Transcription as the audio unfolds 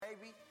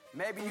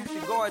Maybe you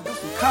should go and do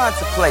some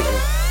contemplating.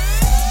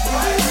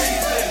 Right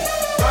reasons,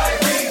 right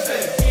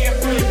reasons. Be a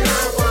pretty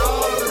girl for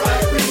all the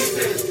right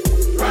reasons.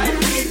 Right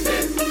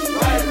reasons,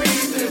 right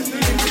reasons. Be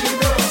a pretty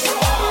girl for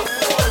all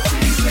 4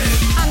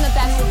 seasons. I'm the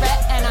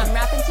Bachelorette, and I'm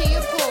rapping to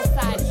your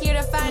poolside. Here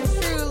to find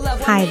true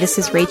love. Hi, this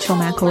is Rachel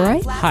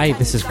McElroy. Hi,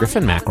 this is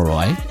Griffin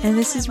McElroy. And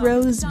this is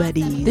Rose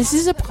Buddy. This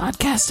is a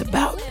podcast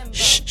about...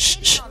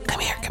 Shh.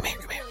 Come here.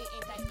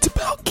 It's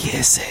about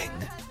kissing.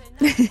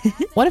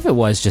 What if it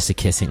was just a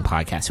kissing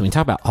podcast and we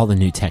talk about all the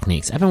new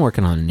techniques? I've been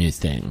working on a new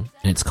thing,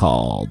 and it's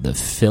called the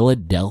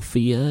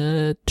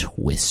Philadelphia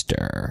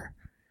Twister.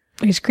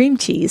 There's cream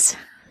cheese.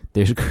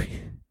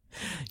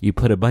 You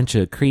put a bunch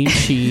of cream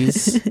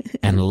cheese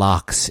and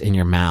lox in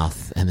your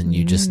mouth, and then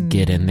you just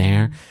get in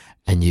there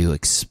and you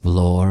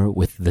explore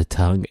with the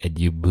tongue, and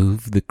you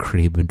move the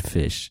cream and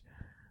fish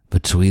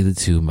between the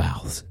two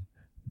mouths,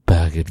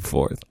 back and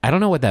forth. I don't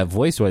know what that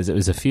voice was. It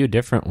was a few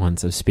different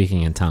ones of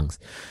speaking in tongues.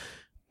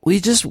 We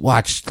just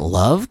watched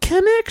Love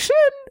Connection.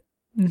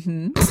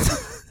 Mm-hmm.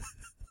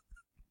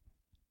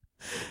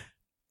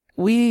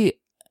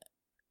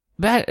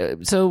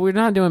 So we're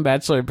not doing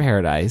Bachelor in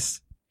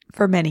Paradise.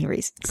 For many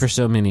reasons. For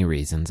so many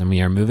reasons. And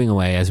we are moving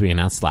away, as we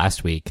announced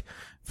last week,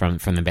 from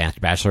the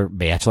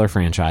Bachelor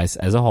franchise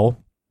as a whole,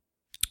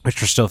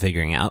 which we're still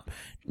figuring out.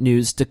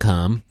 News to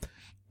come.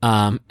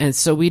 And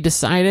so we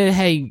decided,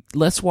 hey,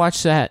 let's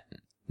watch that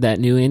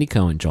new Andy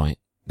Cohen joint.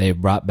 They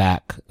brought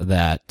back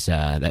that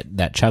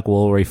Chuck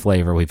Woolery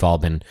flavor we've all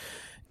been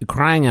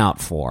crying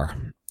out for,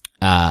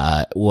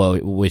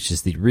 which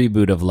is the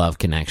reboot of Love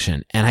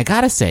Connection. And I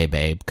gotta say,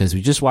 babe, because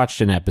we just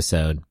watched an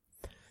episode,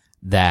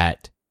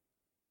 that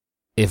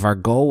if our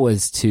goal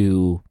was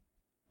to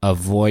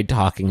avoid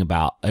talking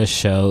about a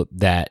show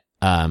that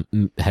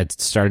had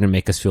started to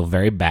make us feel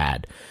very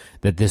bad,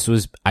 that this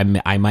was, I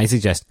might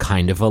suggest,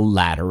 kind of a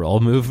lateral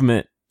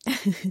movement.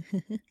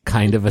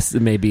 Kind of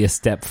maybe a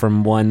step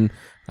from one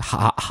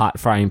hot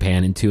frying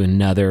pan into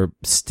another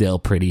still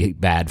pretty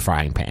bad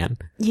frying pan.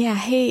 Yeah,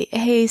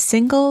 hey,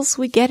 singles,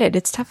 we get it.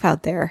 It's tough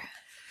out there.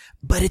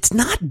 But it's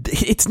not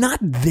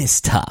this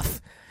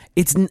tough.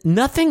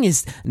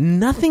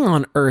 Nothing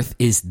on earth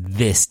is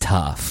this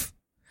tough.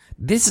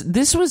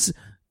 This was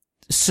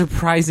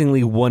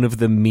surprisingly one of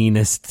the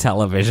meanest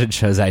television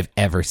shows I've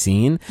ever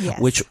seen.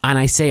 Yes. And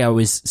I say I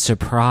was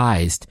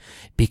surprised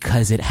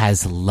because it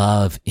has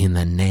love in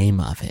the name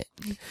of it.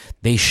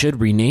 They should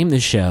rename the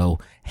show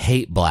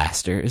Hate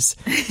Blasters,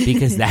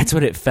 because that's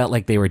what it felt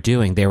like they were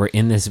doing. They were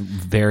in this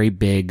very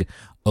big,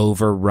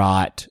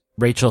 overwrought,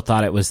 Rachel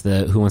thought it was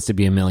the Who Wants to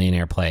Be a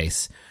Millionaire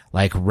place,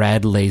 like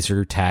red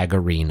laser tag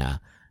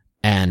arena.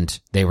 And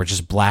they were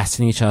just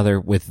blasting each other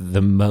with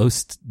the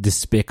most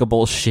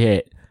despicable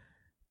shit.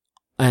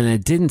 And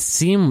it didn't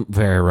seem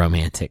very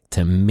romantic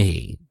to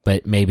me,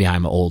 but maybe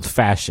I'm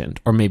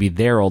old-fashioned, or maybe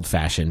they're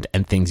old-fashioned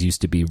and things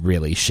used to be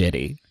really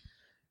shitty.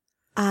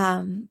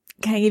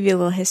 Can I give you a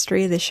little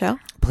history of the show?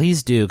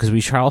 Please do, because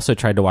we also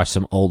tried to watch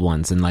some old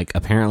ones, and like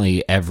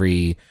apparently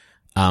every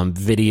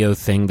video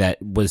thing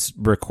that was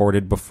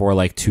recorded before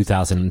like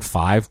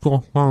 2005.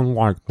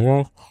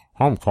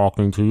 I'm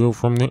talking to you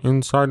from the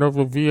inside of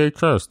a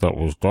VHS that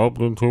was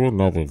dubbed into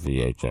another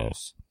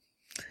VHS.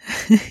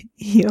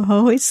 You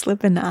always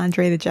slip into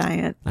Andre the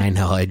Giant. I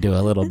know, I do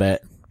a little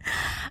bit.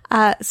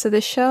 So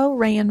the show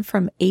ran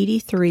from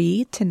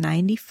 83 to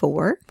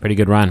 94. Pretty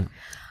good run.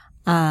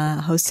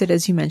 Hosted,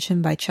 as you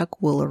mentioned, by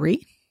Chuck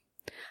Woolery.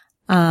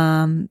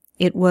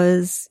 It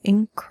was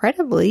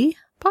incredibly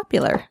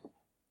popular.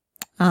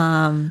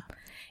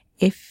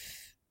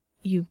 If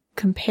you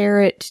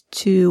compare it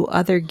to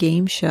other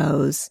game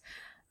shows,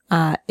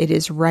 it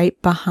is right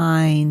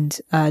behind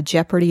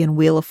Jeopardy and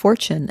Wheel of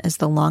Fortune as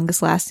the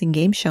longest lasting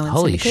game show in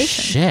Holy syndication.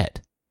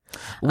 shit.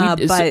 But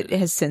it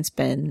has since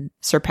been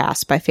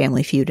surpassed by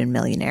Family Feud and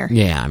Millionaire.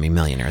 Yeah, I mean,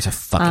 Millionaire is a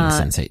fucking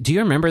sensation. Do you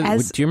remember?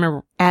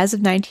 As of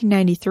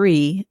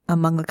 1993,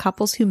 among the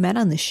couples who met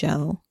on the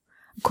show,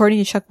 according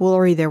to Chuck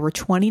Woolery, there were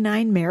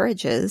 29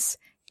 marriages,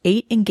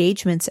 8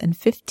 engagements, and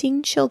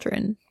 15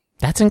 children.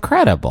 That's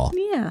incredible.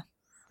 Yeah.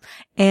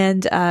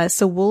 And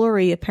so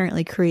Woolery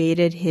apparently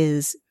created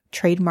his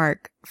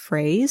trademark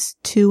phrase,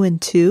 2 and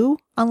 2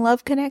 on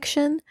Love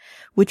Connection,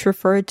 which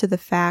referred to the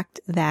fact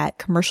that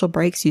commercial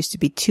breaks used to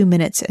be 2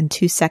 minutes and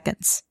 2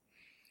 seconds.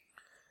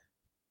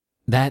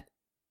 That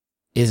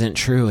isn't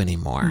true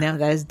anymore. No,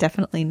 that is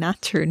definitely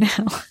not true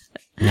now.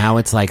 Now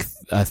it's like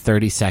a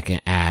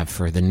 30-second ad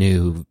for the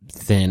new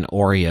thin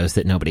Oreos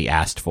that nobody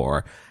asked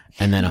for,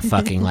 and then a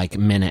fucking like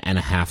minute and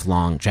a half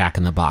long Jack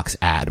in the Box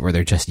ad where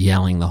they're just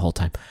yelling the whole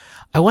time.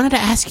 I wanted to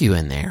ask you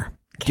in there,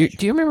 do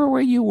you remember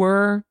where you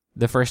were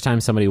the first time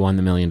somebody won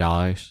the $1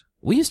 million?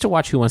 We used to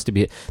watch Who Wants to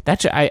Be...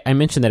 I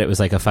mentioned that it was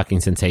like a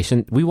fucking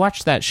sensation. We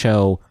watched that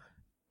show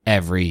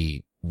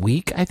every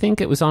week, I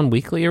think. It was on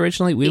weekly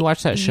originally. We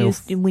watched that show...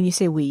 When you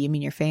say we, you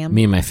mean your fam?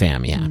 Me and my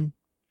fam, yeah.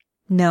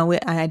 No,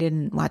 I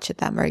didn't watch it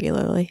that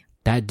regularly.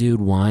 That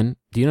dude won.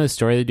 Do you know the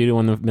story of the dude who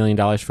won the $1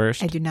 million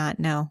first? I do not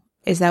know.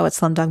 Is that what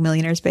Slumdog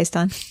Millionaire is based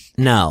on?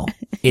 No,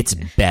 it's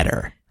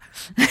better.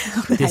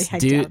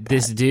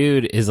 This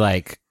dude is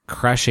like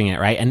crushing it,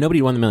 right? And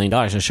nobody won the $1 million.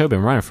 The show had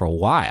been running for a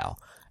while.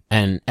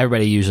 And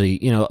everybody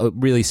usually,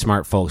 really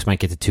smart folks might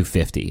get to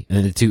 250,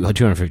 and then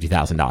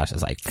 $250,000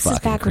 is like This fucking is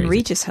back crazy. when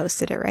Regis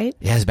hosted it, right?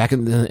 Yeah, it's back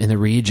in the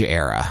Reg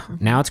era.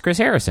 Now it's Chris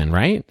Harrison,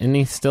 right? And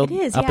he's still It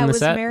is. up Yeah, in it the was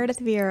set. Meredith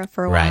Vieira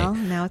for a Right. while.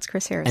 Now it's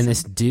Chris Harrison. And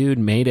this dude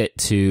made it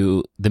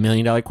to the $1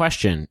 million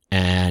question,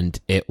 and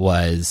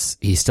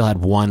he still had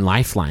one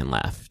lifeline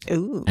left.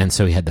 Ooh. And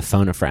so he had to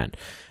phone a friend.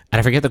 And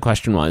I forget the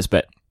question was,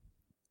 but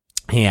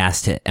he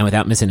asked it, and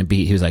without missing a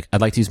beat, he was like,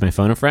 "I'd like to use my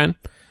phone a friend."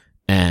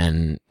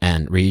 And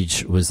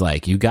Reg was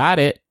like, "You got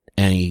it."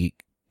 And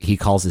he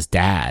calls his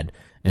dad,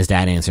 and his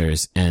dad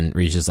answers, and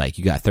Reg is like,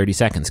 "You got 30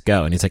 seconds,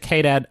 go." And he's like,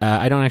 "Hey Dad,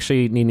 I don't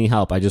actually need any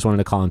help. I just wanted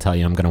to call and tell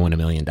you I'm going to win $1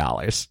 million."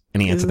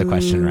 And he answered the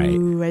question right.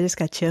 Ooh, I just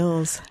got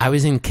chills. I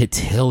was in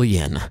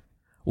Cotillion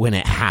when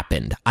it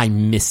happened. I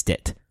missed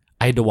it.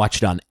 I had to watch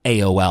it on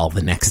AOL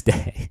the next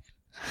day.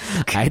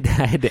 I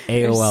had to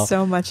AOL. There's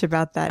so much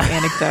about that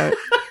anecdote.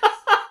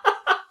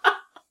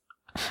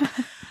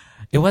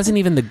 It wasn't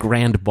even the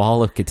grand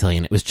ball of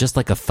Cotillion. It was just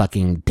like a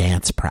fucking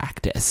dance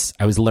practice.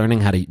 I was learning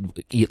how to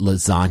eat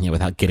lasagna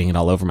without getting it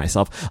all over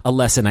myself. A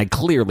lesson I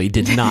clearly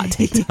did not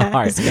take to Yeah, I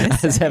heart, was gonna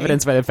as say.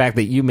 evidenced by the fact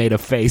that you made a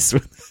face.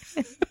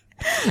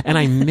 And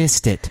I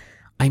missed it.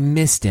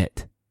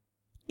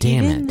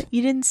 Damn it.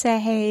 You didn't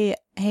say,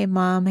 hey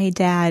mom, hey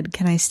dad,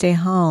 can I stay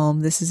home?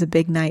 This is a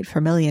big night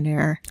for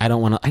Millionaire. I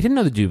didn't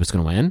know the dude was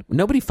going to win.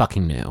 Nobody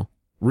fucking knew.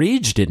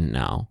 Reg didn't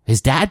know. His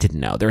dad didn't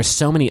know. There were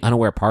so many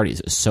unaware parties.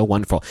 It was so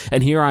wonderful.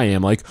 And here I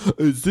am like,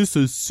 is this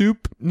a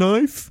soup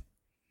knife?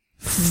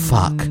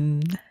 Fuck.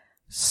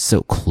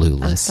 So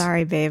clueless. I'm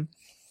sorry, babe.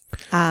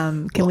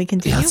 Can we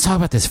continue? Yeah, let's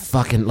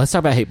talk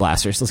about Hate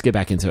Blasters. Let's get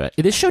back into it.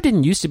 This show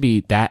didn't used to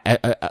be that,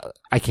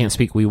 I can't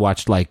speak. We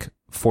watched like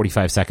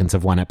 45 seconds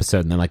of one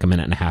episode and then like a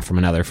minute and a half from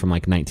another from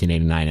like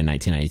 1989 and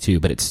 1992.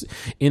 But it's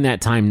in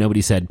that time,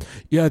 nobody said,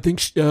 yeah, I think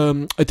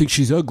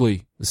she's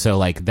ugly. So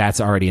like that's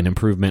already an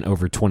improvement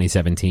over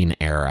 2017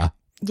 era.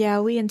 Yeah,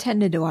 we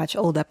intended to watch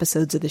old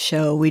episodes of the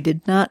show. We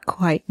did not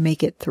quite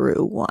make it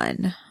through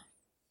one.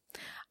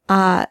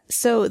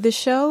 So the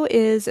show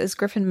is, as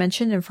Griffin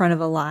mentioned, in front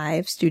of a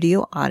live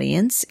studio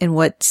audience in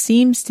what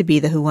seems to be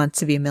the Who Wants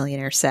to Be a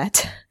Millionaire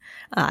set.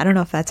 I don't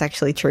know if that's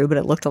actually true, but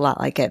it looked a lot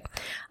like it.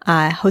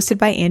 Hosted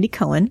by Andy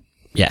Cohen.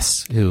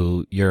 Yes.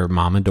 Who your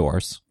mom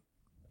adores.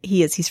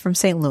 He's from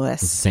St.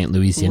 Louis. St.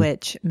 Louisian.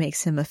 Which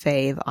makes him a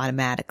fave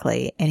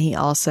automatically. And he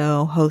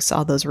also hosts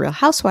all those Real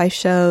Housewives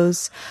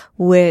shows,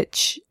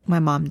 which my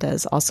mom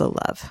does also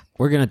love.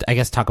 We're going to, I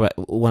guess, talk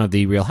about one of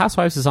the Real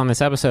Housewives is on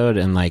this episode.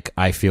 And like,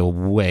 I feel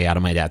way out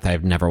of my depth.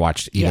 I've never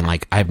watched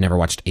I've never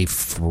watched a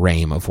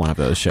frame of one of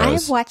those shows. I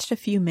have watched a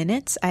few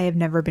minutes. I have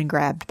never been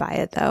grabbed by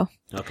it though.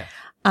 Okay.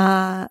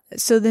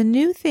 So the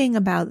new thing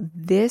about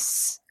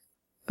this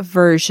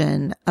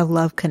version of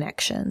Love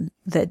Connection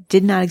that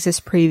did not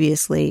exist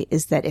previously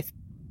is that if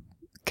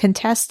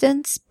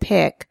contestants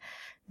pick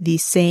the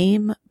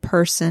same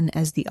person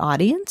as the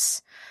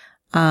audience,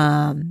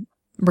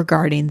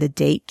 regarding the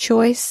date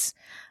choice,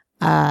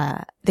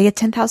 they get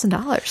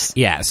 $10,000.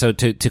 Yeah. So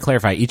to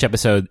clarify, each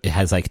episode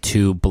has like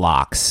 2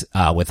 blocks,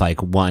 with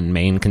like one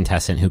main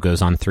contestant who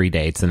goes on 3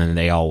 dates and then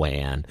they all weigh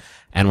in.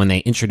 And when they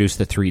introduce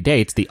the 3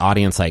 dates, the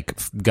audience like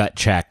gut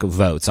check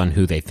votes on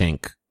who they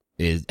think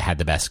had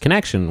the best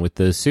connection with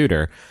the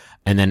suitor.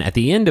 And then at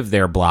the end of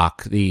their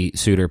block, the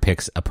suitor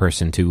picks a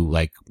person to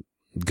like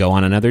go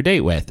on another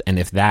date with. And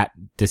if that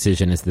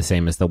decision is the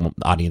same as the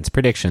audience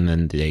prediction,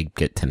 then they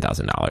get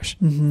 $10,000.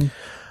 Mm-hmm.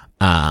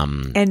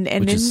 And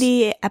in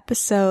the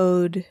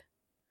episode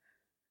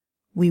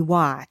we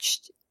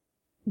watched,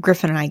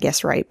 Griffin and I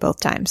guessed right both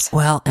times.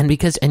 Well,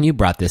 and you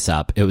brought this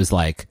up, it was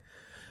like,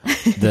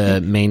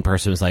 the main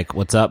person was like,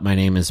 "What's up? My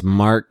name is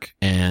Mark,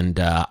 and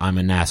I'm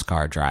a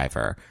NASCAR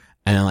driver."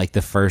 And then like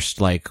the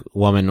first like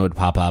woman would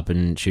pop up,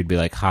 and she'd be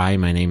like, "Hi,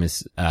 my name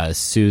is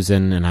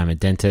Susan, and I'm a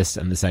dentist."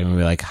 And the second would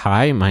be like,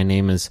 "Hi, my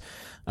name is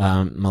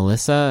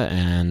Melissa,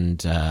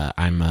 and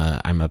I'm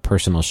a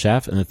personal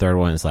chef." And the third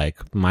one is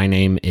like, "My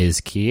name is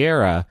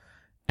Kiera,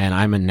 and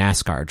I'm a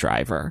NASCAR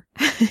driver."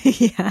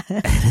 Yeah.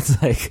 And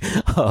it's like,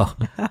 oh,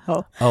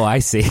 I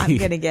see. I'm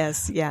going to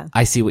guess. Yeah.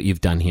 I see what you've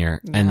done here.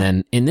 Yeah. And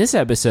then in this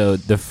episode,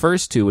 the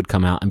first 2 would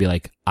come out and be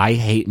like, "I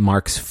hate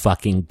Mark's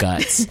fucking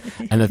guts."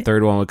 And the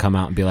third one would come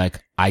out and be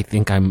like, "I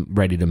think I'm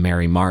ready to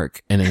marry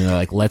Mark." And then they're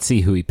like, "Let's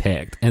see who he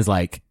picked." And it's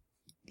like,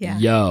 yeah.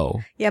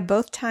 Yo. Yeah.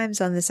 Both times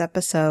on this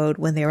episode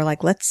when they were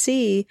like, "Let's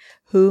see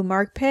who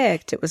Mark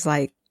picked," it was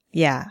like,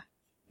 yeah.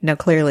 No,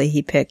 clearly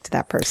he picked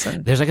that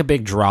person. There's like a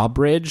big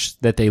drawbridge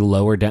that they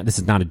lower down. This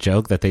is not a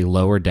joke, that they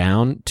lower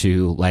down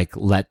to like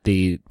let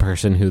the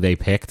person who they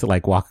picked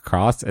like walk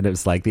across, and it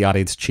was like the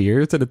audience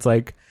cheers, and it's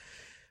like,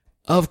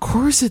 of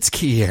course it's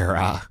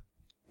Kiera.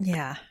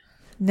 Yeah.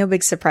 No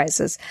big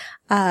surprises.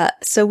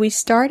 So we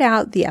start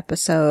out the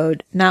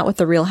episode not with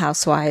the Real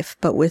Housewife,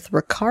 but with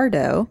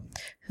Ricardo,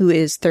 who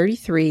is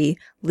 33,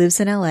 lives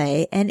in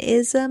LA, and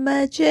is a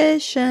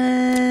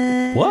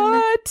magician.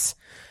 What?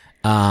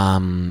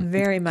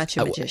 Very much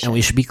a magician. And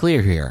we should be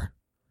clear here,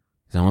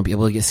 because I want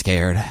people to get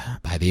scared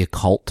by the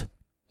occult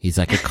He's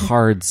like a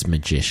cards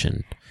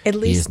magician. At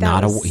least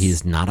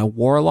he's not a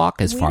warlock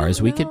as far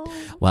as we could. know.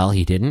 Well,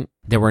 he didn't.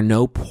 There were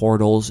no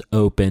portals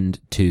opened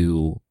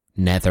to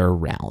nether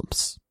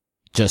realms.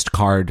 Just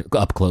card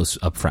up close,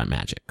 up front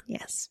magic.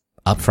 Yes.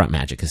 Upfront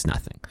magic is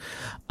nothing.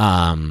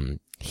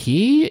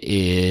 He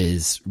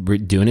is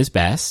doing his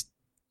best,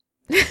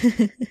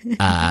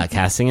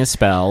 casting his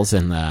spells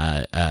and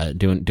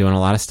doing a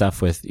lot of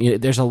stuff with.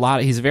 There's a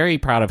lot. He's very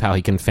proud of how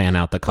he can fan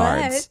out the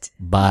cards,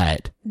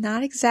 but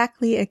Not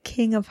exactly a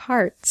king of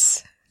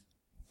hearts.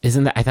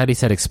 isn't that? I thought he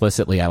said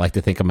explicitly. I like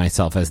to think of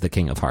myself as the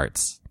king of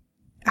hearts.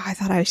 Oh, I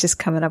thought I was just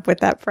coming up with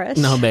that fresh.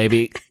 No,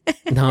 baby,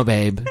 no,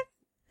 babe.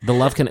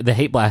 The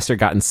hate blaster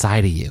got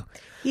inside of you.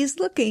 He's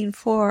looking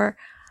for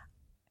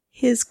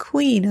his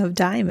queen of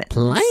diamonds.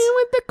 Playing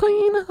with the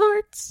queen of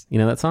hearts. You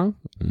know that song?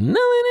 No,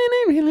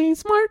 it ain't really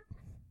smart.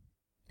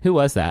 Who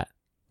was that?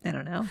 I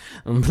don't know.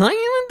 I'm playing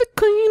with the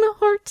queen of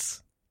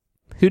hearts.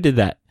 Who did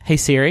that? Hey,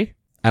 Siri?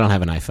 I don't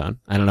have an iPhone.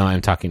 I don't know why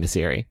I'm talking to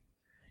Siri.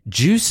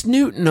 Juice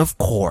Newton, of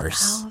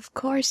course. Oh, of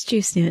course,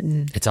 Juice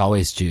Newton. It's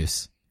always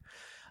Juice.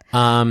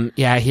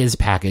 Yeah, his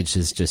package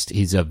is just,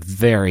 he's a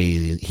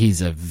very. He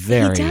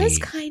does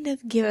kind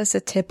of give us a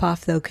tip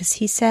off though, because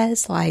he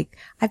says like,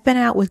 I've been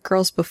out with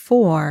girls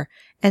before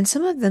and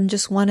some of them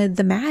just wanted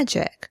the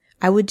magic.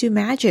 I would do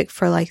magic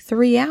for like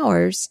 3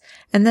 hours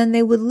and then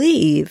they would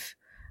leave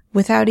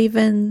without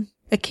even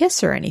a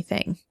kiss or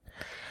anything.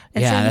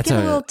 And Yeah, so you that's get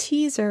a a- little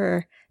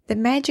teaser that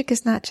magic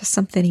is not just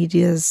something he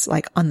does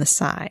like on the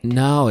side.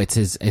 No, it's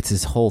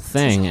his whole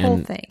thing. his whole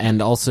and, thing.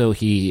 And also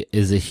he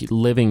is a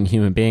living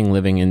human being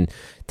living in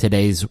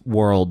today's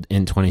world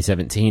in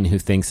 2017 who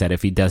thinks that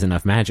if he does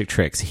enough magic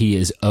tricks, he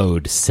is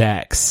owed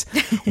sex,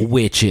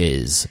 which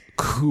is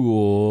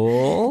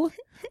cool.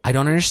 I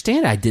don't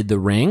understand. I did the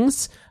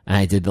rings and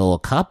I did the little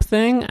cup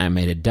thing. I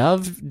made a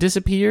dove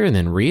disappear and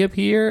then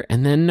reappear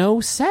and then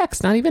no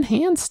sex, not even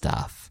hand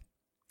stuff.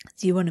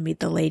 Do you want to meet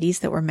the ladies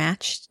that were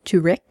matched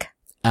to Rick?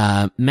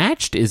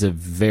 Matched is a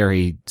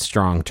very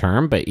strong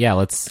term, but yeah,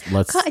 let's.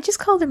 I just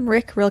called him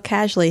Rick real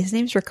casually. His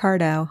name's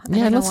Ricardo. I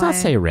Yeah, don't know let's not why.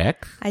 say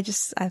Rick. I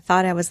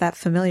thought I was that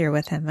familiar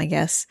with him, I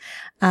guess.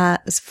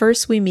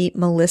 First we meet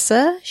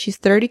Melissa. She's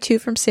 32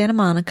 from Santa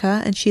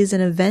Monica and she's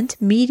an event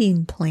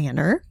meeting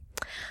planner.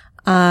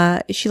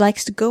 She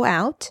likes to go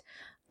out.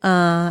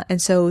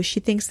 And so she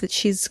thinks that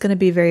she's going to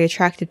be very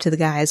attractive to the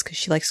guys because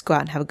she likes to go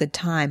out and have a good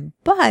time,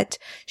 but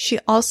she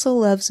also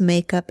loves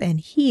makeup and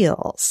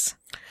heels.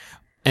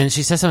 And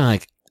she says something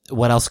like,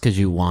 "What else could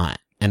you want?"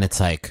 And it's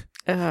like,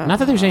 not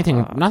that there's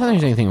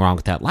anything wrong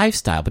with that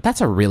lifestyle, but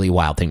that's a really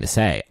wild thing to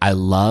say. I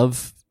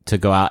love to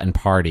go out and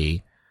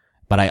party,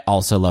 but I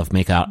also love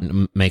makeup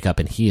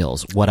and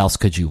heels. What else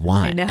could you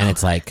want? I know. And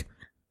it's like,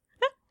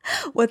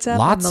 What's up,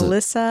 Lots I'm of-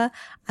 Melissa?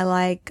 I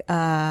like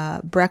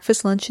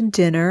breakfast, lunch, and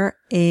dinner,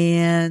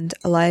 and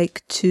I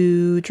like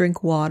to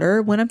drink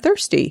water when I'm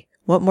thirsty.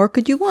 What more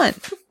could you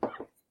want?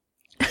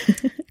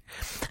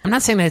 I'm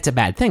not saying that it's a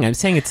bad thing. I'm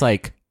saying it's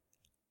like,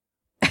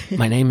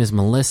 my name is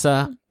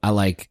Melissa. I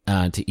like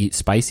to eat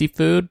spicy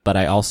food, but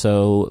I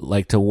also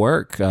like to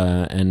work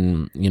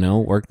and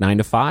work 9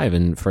 to 5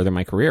 and further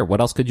my career. What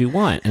else could you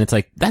want? And it's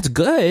like, that's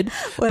good,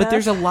 but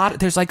there's a lot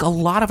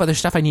of other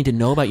stuff I need to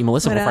know about you,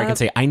 Melissa, What before I can up?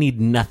 say I need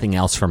nothing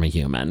else from a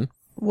human.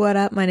 What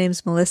up? My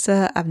name's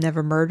Melissa. I've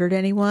never murdered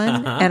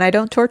anyone, and I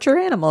don't torture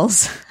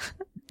animals.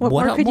 What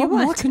more could you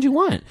want? What could you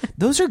want?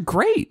 Those are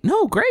great.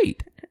 No,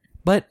 great,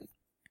 but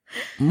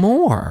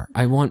more.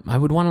 I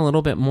would want a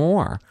little bit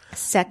more.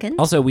 Second,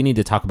 Also, we need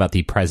to talk about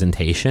the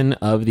presentation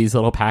of these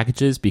little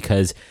packages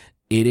because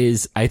it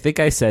is, I think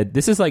I said,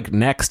 this is like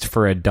next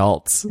for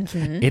adults.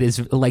 Mm-hmm. It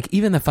is like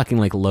even the fucking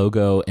like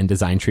logo and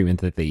design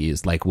treatment that they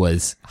used like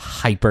was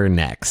hyper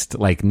next,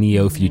 like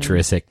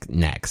neo-futuristic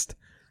next.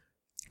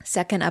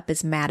 Second up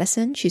is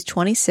Madison. She's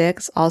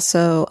 26,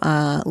 also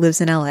lives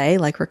in LA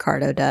like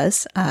Ricardo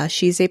does.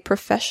 She's a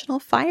professional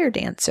fire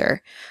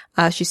dancer.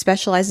 She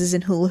specializes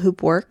in hula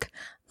hoop work.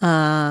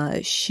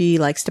 She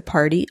likes to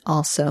party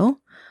also,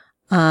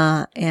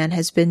 and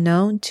has been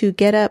known to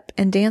get up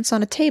and dance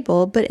on a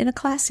table, but in a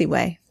classy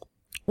way.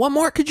 What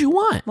more could you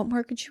want? What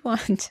more could you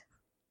want?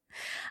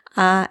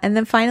 And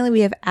then finally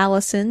we have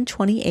Allison,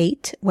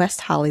 28,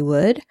 West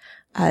Hollywood.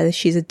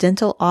 She's a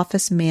dental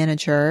office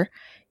manager.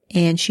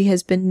 And she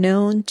has been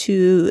known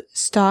to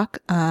stalk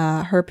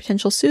her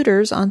potential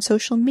suitors on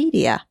social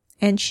media.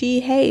 And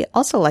she,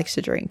 also likes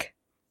to drink.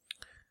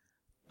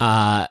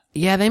 Yeah,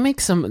 they make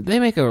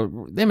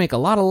a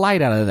lot of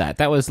light out of that.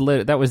 That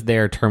was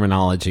their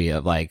terminology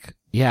of like,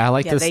 yeah, I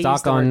like Yeah, to they use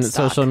stalk the on word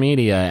stalk. social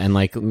media and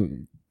like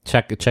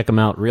check them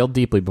out real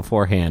deeply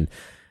beforehand.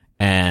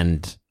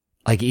 And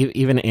like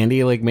even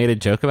Andy like made a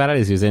joke about it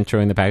as he was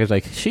introing the package,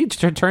 like she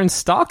turned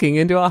stalking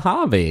into a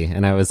hobby,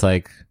 and I was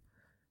like,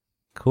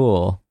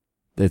 cool.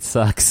 It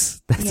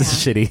sucks. That's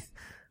Yeah. shitty.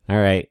 All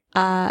right.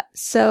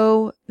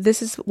 So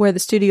this is where the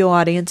studio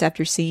audience,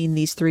 after seeing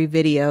these 3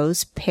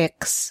 videos,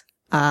 picks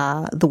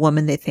the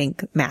woman they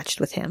think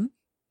matched with him.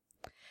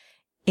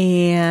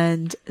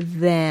 And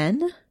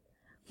then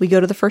we go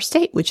to the first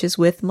date, which is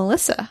with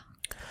Melissa.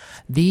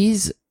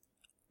 These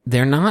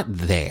they're not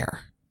there,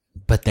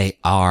 but they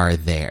are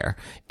there.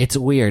 It's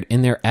weird.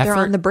 In their effort,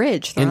 They're on the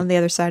bridge. They're in- on the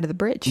other side of the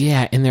bridge.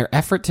 yeah, in their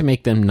effort to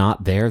make them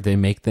not there, they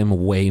make them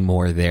way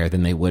more there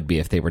than they would be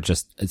if they were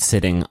just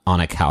sitting on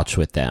a couch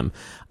with them.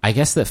 I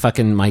guess that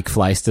fucking Mike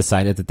Fleiss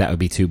decided that would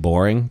be too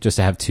boring, just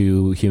to have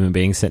two human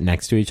beings sit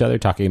next to each other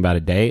talking about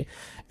a date.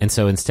 And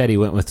so instead he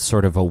went with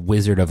sort of a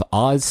Wizard of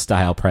Oz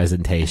style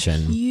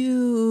presentation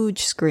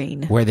Huge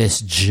screen. where this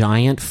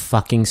giant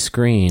fucking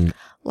screen,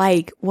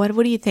 Like, what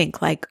do you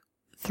think? Like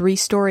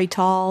 3-story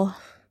tall?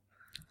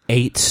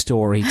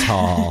 8-story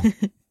tall,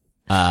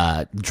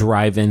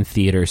 drive-in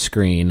theater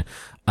screen.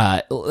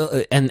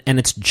 And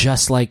it's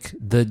just like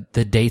the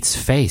date's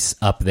face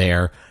up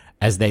there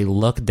as they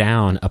look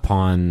down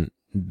upon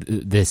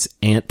this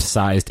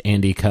ant-sized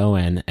Andy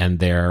Cohen and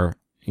their,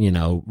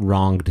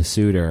 wronged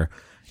suitor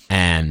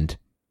and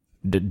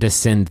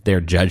descend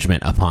their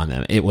judgment upon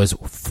them. It was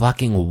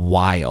fucking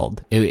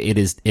wild. It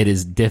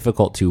is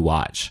difficult to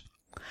watch.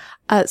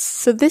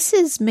 So this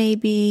is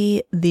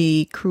maybe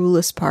the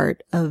cruelest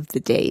part of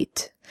the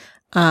date.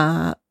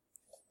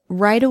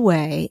 Right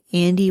away,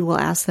 Andy will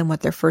ask them what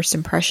their first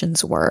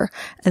impressions were,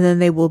 and then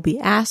they will be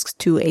asked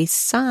to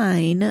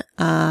assign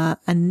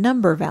a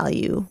number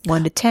value,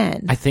 1 to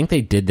 10. I think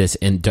they did this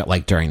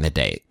during the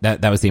date.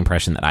 That was the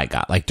impression that I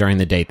got. Like during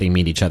the date, they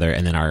meet each other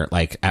and then are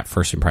like at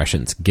first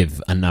impressions,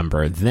 give a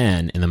number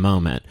then in the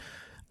moment.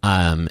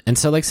 And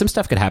so like some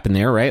stuff could happen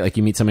there, right? Like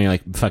you meet somebody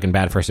like fucking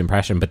bad first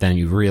impression, but then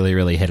you really,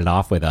 really hit it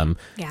off with them.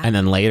 Yeah. And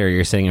then later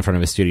you're sitting in front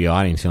of a studio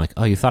audience. You're like,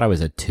 oh, you thought I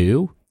was a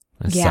 2?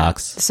 That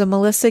sucks. So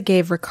Melissa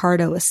gave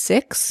Ricardo a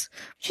 6,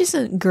 which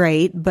isn't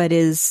great, but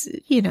is,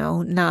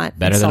 not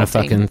Better than a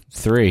fucking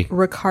 3.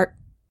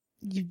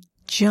 You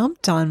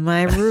jumped on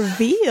my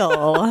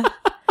reveal.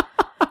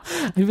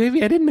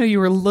 Maybe I didn't know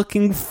you were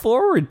looking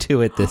forward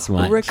to it this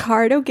much.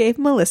 Ricardo gave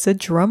Melissa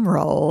drum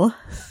roll.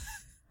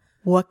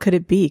 What could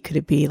it be? Could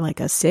it be like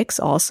a 6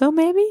 also,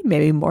 maybe?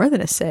 Maybe more than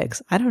a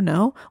 6. I don't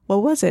know.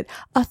 What was it?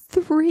 A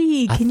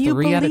 3. A Can you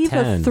 3 out of believe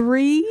 10. a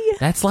 3?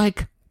 That's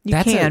like... You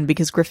can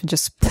because Griffin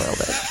just spoiled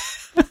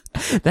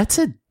it. That's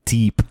a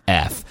deep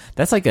F.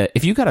 That's like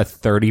if you got a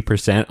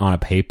 30% on a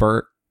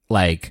paper,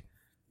 like,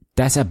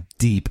 that's a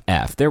deep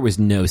F. There was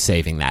no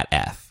saving that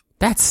F.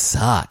 That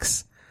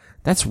sucks.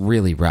 That's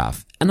really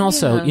rough. And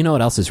also, you know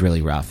what else is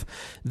really rough?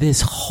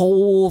 This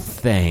whole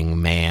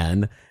thing,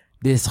 man.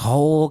 This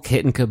whole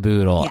kit and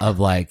caboodle of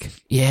like,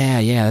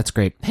 yeah, that's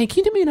great. Hey, can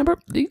you do me a number?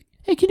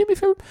 Hey, can you do me a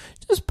favor?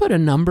 Just put a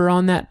number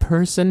on that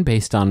person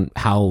based on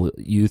how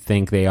you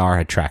think they are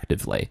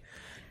attractively.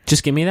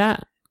 Just give me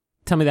that.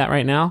 Tell me that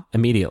right now.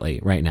 Immediately.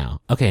 Right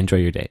now. Okay, enjoy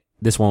your date.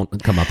 This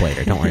won't come up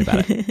later. Don't worry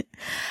about it.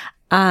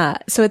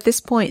 So at this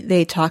point,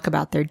 they talk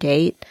about their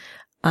date.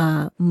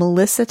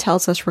 Melissa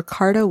tells us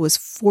Ricardo was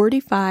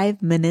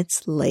 45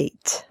 minutes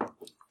late.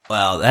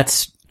 Well,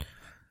 that's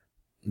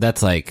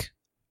like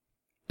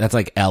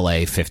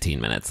LA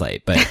 15 minutes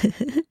late, but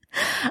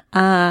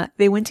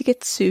They went to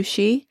get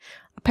sushi.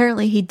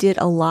 Apparently he did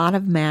a lot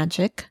of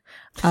magic,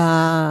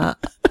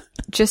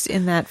 just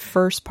in that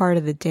first part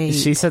of the date.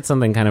 she said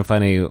something kind of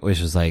funny, which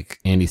was like,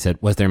 Andy said,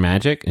 was there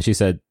magic? And she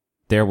said,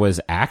 there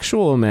was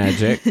actual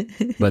magic,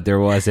 but there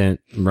wasn't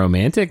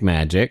romantic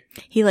magic.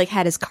 He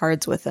had his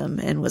cards with him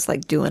and was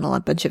doing a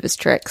bunch of his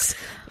tricks.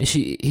 And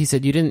he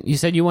said, you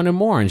said you wanted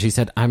more. And she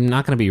said, I'm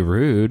not going to be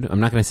rude.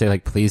 I'm not going to say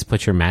please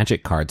put your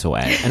magic cards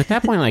away. And at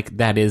that point,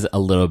 that is a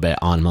little bit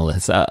on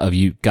Melissa of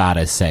you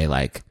gotta say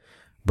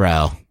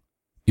bro,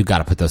 you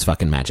gotta put those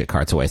fucking magic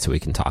cards away so we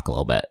can talk a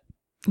little bit.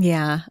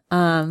 Yeah.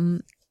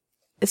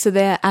 So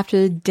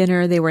after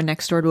dinner, they were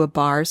next door to a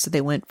bar, so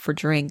they went for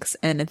drinks.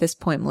 And at this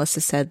point,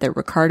 Melissa said that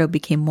Ricardo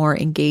became more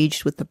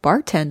engaged with the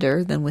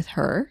bartender than with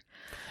her.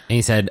 And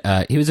he said,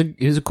 he was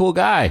a cool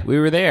guy. We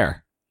were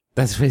there.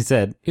 That's what he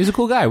said. He was a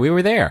cool guy. We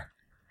were there.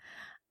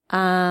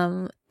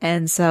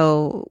 And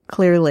so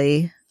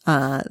clearly,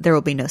 there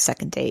will be no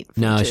second date.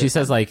 No, she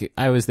says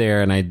I was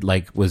there and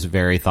I was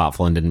very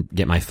thoughtful and didn't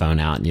get my phone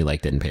out and you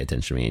didn't pay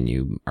attention to me and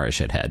you are a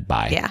shithead.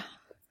 Bye. Yeah.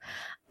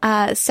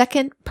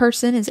 Second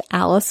person is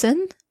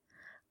Allison.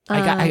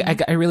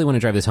 I really want to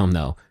drive this home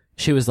though.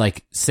 She was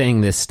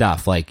saying this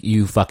stuff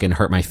you fucking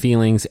hurt my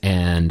feelings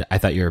and I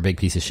thought you were a big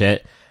piece of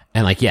shit.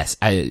 And yes,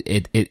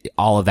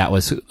 all of that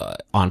was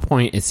on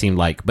point. It seemed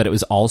but it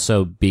was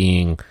also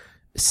being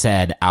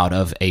said out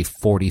of a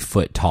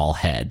 40-foot tall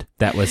head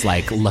that was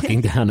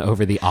looking down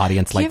over the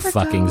audience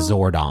fucking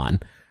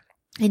Zordon.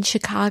 In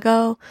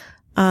Chicago,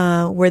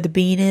 where the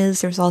Bean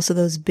is, there's also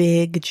those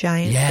big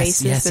giant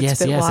faces that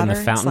spit water. And the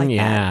fountain.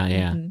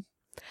 Yeah.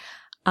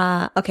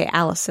 Mm-hmm. Okay,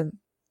 Allison.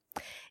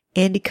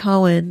 Andy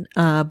Cohen,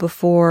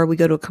 before we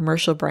go to a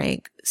commercial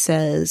break,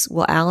 says,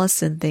 will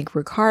Allison think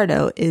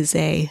Ricardo is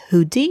a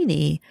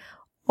Houdini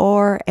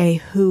or a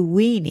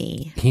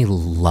Who-weenie? He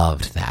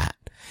loved that.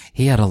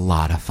 He had a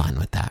lot of fun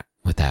with that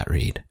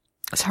read.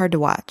 It's hard to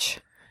watch.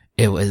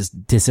 It was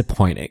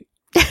disappointing.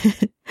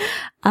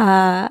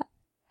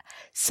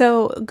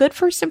 So good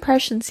first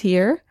impressions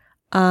here.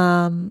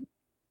 Ricardo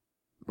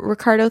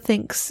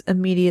thinks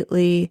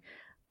immediately,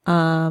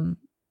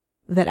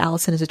 that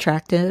Allison is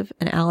attractive,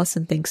 and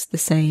Allison thinks the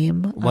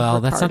same. of Well,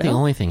 that's not the Ricardo.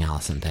 only thing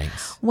Allison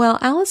thinks. Well,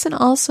 Allison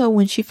also,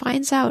 when she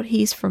finds out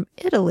he's from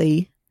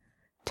Italy,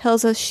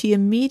 tells us she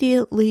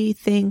immediately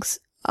thinks,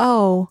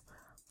 oh,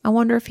 I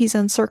wonder if he's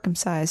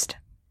uncircumcised.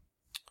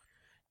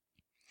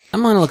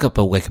 I'm going to look up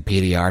a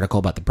Wikipedia article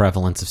about the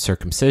prevalence of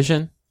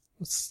circumcision.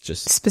 It's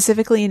just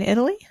Specifically in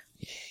Italy?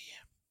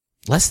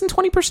 less than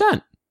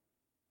 20%.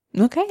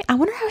 Okay. I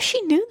wonder how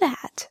she knew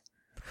that.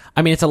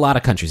 I mean, it's a lot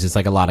of countries. It's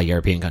like a lot of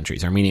European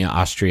countries. Armenia,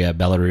 Austria,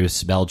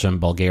 Belarus, Belgium,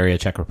 Bulgaria,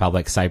 Czech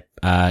Republic,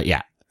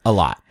 yeah, a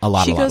lot.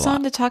 She goes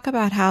on to talk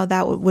about how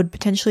that would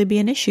potentially be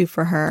an issue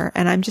for her.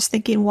 And I'm just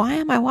thinking, why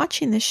am I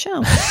watching this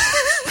show?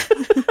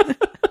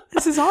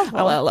 This is awful.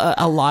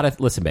 A lot of,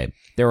 listen, babe,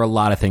 there were a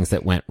lot of things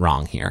that went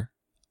wrong here.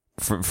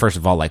 First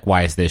of all, like,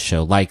 why is this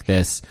show like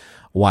this?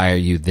 Why are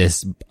you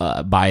this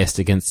biased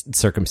against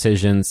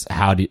circumcisions?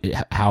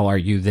 How are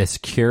you this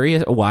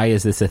curious? Why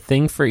is this a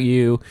thing for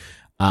you?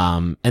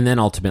 And then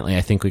ultimately,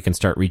 I think we can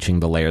start reaching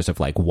the layers of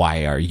like,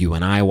 why are you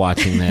and I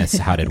watching this?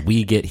 How did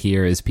we get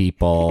here as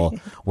people?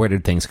 Where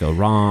did things go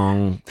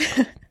wrong?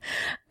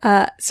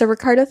 So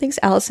Ricardo thinks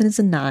Allison is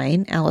a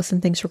 9.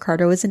 Allison thinks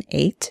Ricardo is an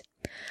 8.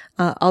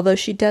 Although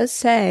she does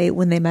say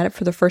when they met up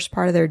for the first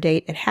part of their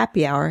date at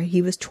happy hour,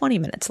 he was 20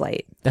 minutes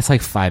late. That's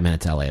like 5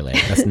 minutes LA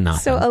late. That's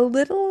nothing. So a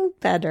little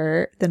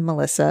better than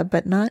Melissa,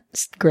 but not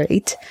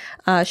great.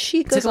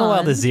 She It goes took a while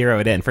on. to zero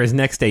it in. For his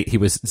next date, he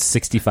was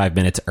 65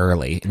 minutes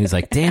early. And he's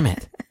like, damn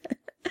it.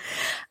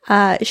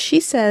 She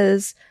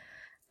says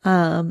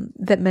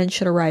that men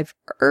should arrive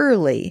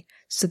early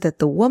so that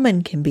the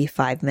woman can be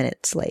 5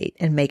 minutes late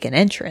and make an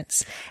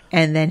entrance.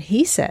 And then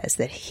he says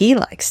that he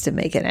likes to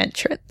make an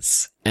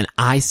entrance. And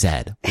I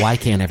said, why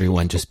can't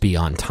everyone just be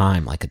on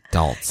time like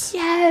adults?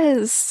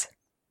 Yes.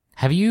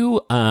 Have you,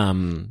 I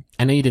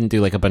know you didn't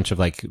do like a bunch of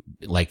like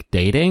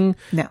dating.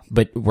 No.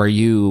 But were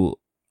you,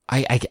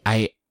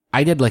 I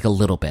did like a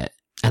little bit.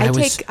 And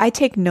I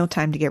take no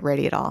time to get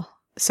ready at all.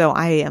 So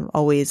I am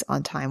always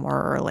on time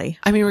or early.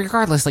 I mean,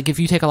 regardless, like if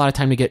you take a lot of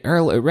time to get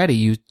ready,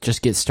 you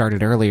just get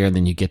started earlier and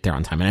then you get there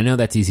on time. And I know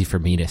that's easy for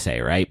me to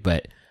say, right?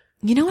 But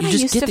You know what you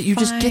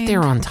just get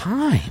there on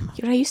time.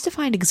 What I used to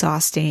find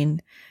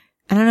exhausting,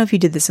 I don't know if you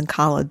did this in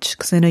college,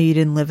 because I know you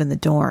didn't live in the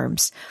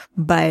dorms,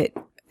 but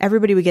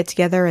everybody would get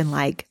together and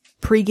like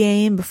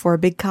pregame before a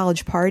big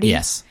college party.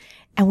 Yes.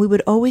 And we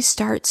would always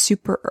start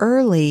super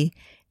early.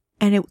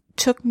 And it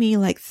took me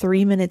like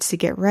 3 minutes to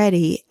get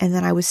ready. And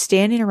then I was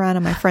standing around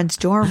in my friend's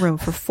dorm room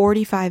for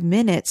 45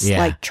 minutes, Yeah.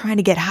 like trying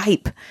to get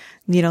hype,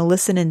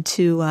 listening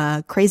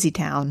to Crazy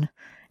Town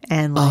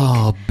and like,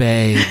 Oh,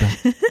 babe.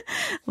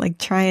 like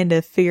trying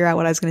to figure out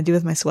what I was going to do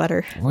with my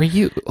sweater. Were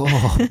you?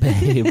 Oh,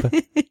 babe.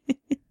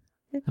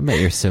 I bet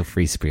you're so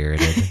free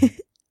spirited.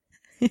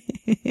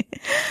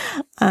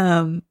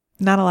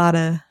 Not a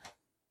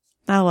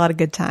lot of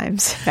good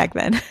times back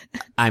then.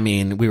 I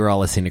mean, we were all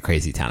listening to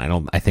Crazy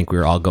Town. I think we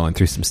were all going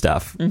through some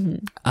stuff.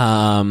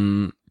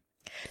 Mm-hmm.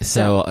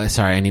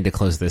 Sorry, I need to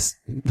close this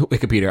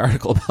Wikipedia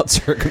article about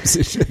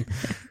circumcision.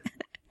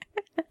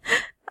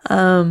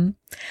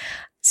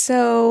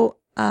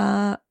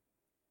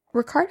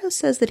 Ricardo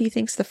says that he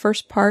thinks the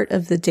first part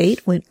of the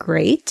date went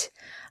great.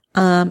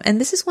 And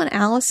this is when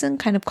Allison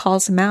kind of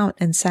calls him out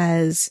and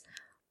says,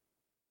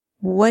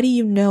 what do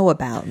you know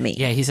about me?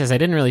 Yeah, he says, I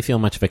didn't really feel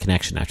much of a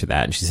connection after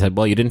that. And she said,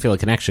 well, you didn't feel a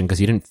connection because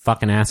you didn't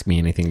fucking ask me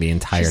anything the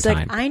entire She's time.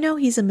 like, I know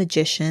he's a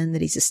magician,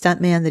 that he's a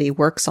stuntman, that he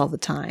works all the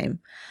time.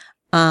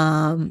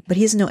 But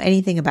he doesn't know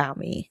anything about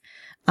me.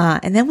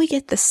 And then we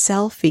get the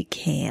selfie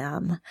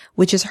cam,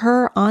 which is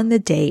her on the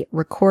date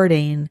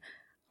recording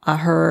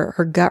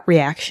her gut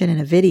reaction in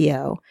a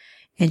video.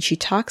 And she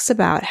talks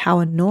about how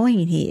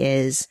annoying he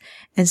is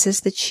and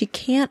says that she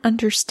can't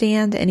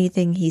understand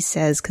anything he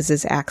says because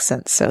his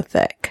accent's so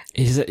thick.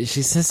 She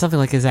says something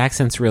like his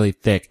accent's really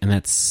thick and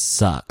that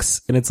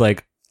sucks. And it's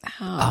like,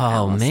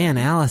 oh man,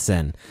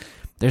 Allison,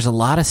 there's a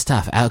lot of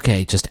stuff.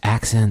 Okay, just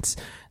accents,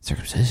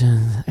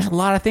 circumcision. There's a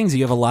lot of things.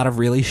 You have a lot of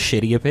really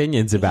shitty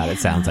opinions about it,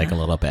 sounds like a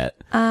little bit.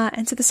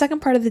 And so the second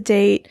part of the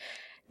date,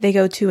 they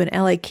go to an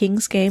LA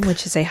Kings game,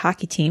 which is a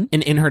hockey team.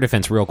 And in her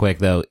defense, real quick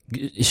though,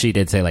 she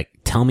did say like,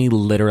 tell me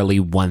literally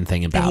one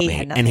thing about he me.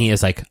 had nothing. And he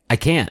is like, I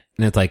can't.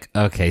 And it's like,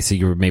 okay, so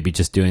you were maybe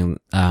just doing,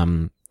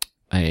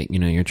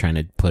 you're trying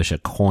to push a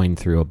coin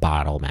through a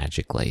bottle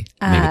magically,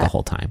 maybe the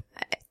whole time.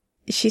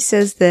 She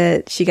says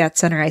that she got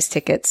center ice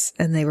tickets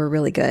and they were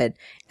really good.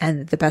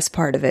 And the best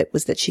part of it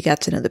was that she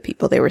got to know the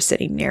people they were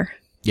sitting near.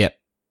 Yep.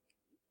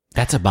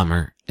 That's a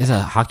bummer. It's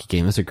a hockey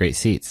game. Those are great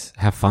seats.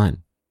 Have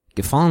fun.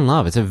 You fall in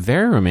love. It's a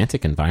very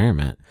romantic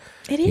environment.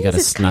 It You is. gotta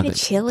It's kind of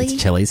snuggle- chilly.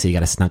 It's chilly, so you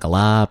got to snuggle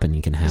up, and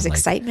you can have There's like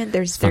excitement.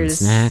 There's fun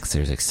snacks.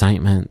 There's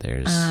excitement.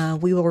 There's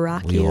We Will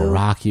Rock "We You. Will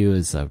Rock You"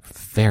 is a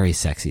very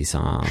sexy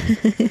song.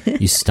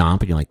 You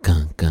stomp, and you're like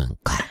gun gun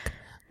clack,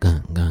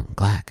 gun gun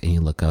clack, and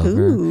you look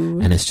over, Ooh.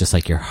 and it's just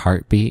like your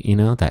heartbeat. You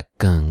know that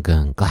gun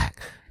gun clack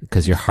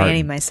because your heart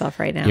Fanning myself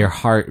right now. your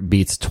heart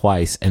beats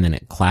twice, and then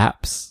it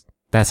claps.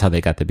 That's how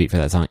they got the beat for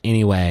that song.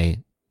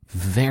 Anyway,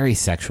 very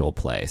sexual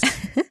place.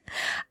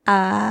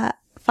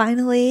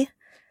 Finally,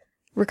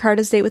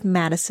 Ricardo's date with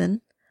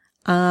Madison.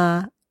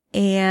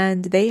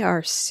 And they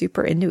are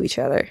super into each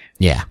other.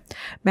 Yeah.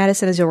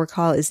 Madison, as you'll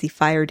recall, is the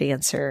fire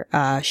dancer.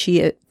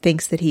 She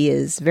thinks that he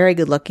is very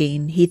good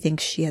looking. He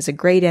thinks she has a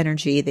great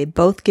energy. They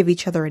both give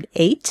each other an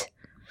 8.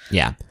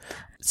 Yeah.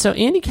 So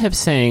Andy kept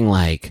saying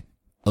like,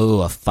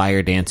 oh, a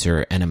fire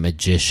dancer and a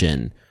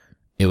magician.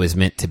 It was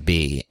meant to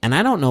be. And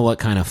I don't know what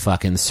kind of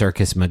fucking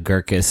Circus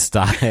McGurkus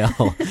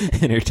style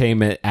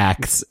entertainment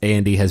acts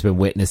Andy has been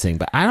witnessing,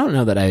 but I don't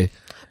know that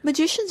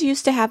Magicians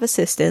used to have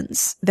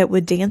assistants that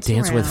would dance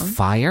around. with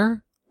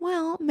fire?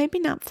 Well, maybe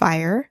not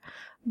fire,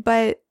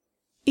 but,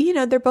 you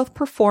know, they're both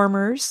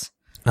performers.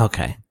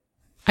 Okay.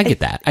 I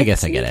get that. I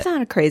guess I get It's it.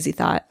 not a crazy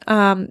thought.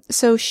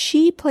 So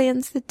she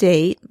plans the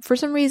date. For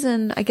some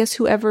reason, I guess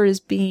whoever is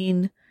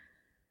being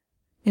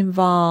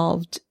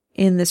involved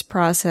in this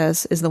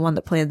process is the one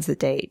that plans the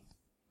date.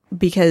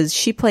 Because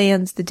she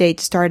plans the date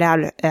to start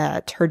out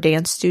at her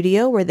dance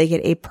studio where they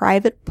get a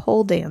private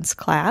pole dance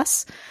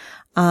class.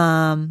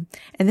 And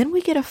then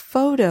we get a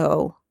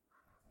photo.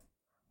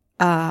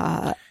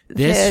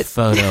 This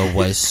photo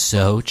was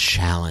so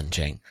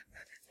challenging.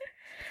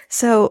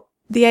 So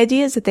the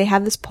idea is that they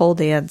have this pole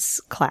dance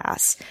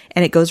class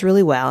and it goes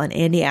really well. And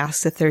Andy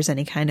asks if there's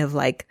any kind of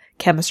like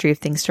chemistry, if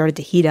things started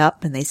to heat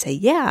up, and they say,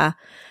 yeah.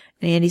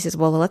 And Andy says,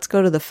 well, let's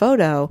go to the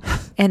photo.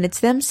 And it's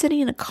them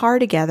sitting in a car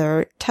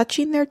together,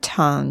 touching their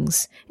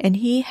tongues. And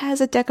he has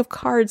a deck of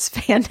cards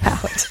fanned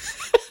out.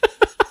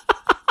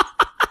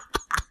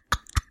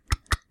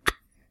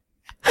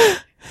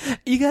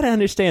 You got to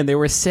understand, they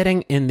were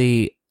sitting in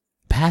the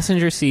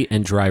passenger seat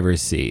and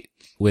driver's seat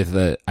with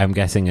I'm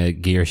guessing a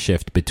gear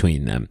shift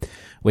between them,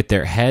 with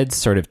their heads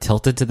sort of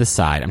tilted to the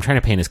side. I'm trying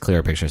to paint as clear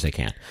a picture as I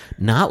can.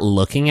 Not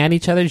looking at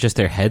each other, just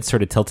their heads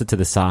sort of tilted to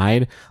the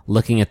side,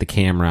 looking at the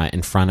camera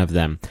in front of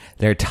them.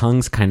 Their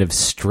tongues kind of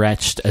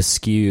stretched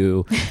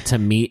askew to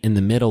meet in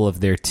the middle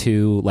of their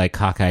two like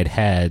cockeyed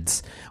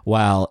heads,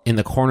 while in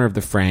the corner of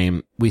the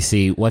frame, we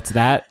see, what's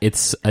that?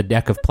 It's a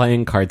deck of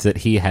playing cards that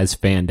he has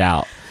fanned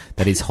out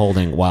that he's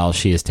holding while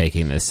she is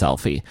taking this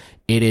selfie.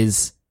 It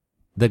is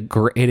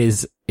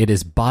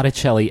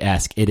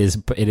Botticelli-esque. It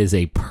is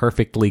a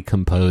perfectly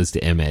composed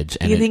image.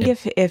 And You think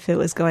if it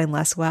was going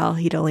less well,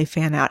 he'd only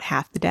fan out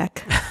half the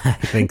deck? I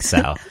think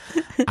so.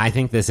 I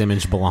think this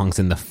image belongs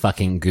in the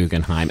fucking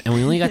Guggenheim, and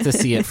we only got to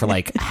see it for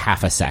like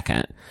half a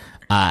second.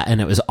 And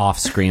it was off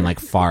screen,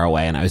 like far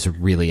away, and I was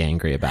really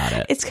angry about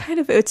it.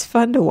 It's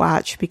fun to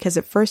watch because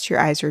at first your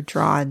eyes are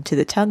drawn to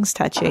the tongues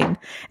touching, and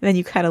then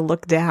you kind of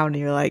look down and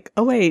you're like,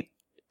 oh wait,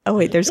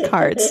 there's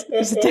cards.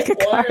 There's a deck of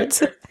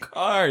cards.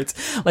 Cards.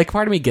 Like,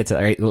 part of me gets it,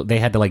 right? They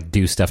had to like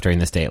do stuff during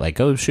this date, like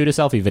go shoot a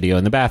selfie video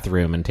in the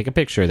bathroom and take a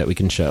picture that we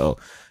can show.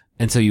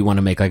 And so you want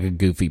to make like a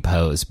goofy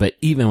pose. But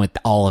even with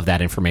all of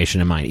that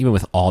information in mind, even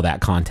with all that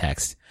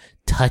context,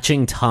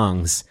 touching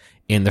tongues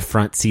in the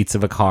front seats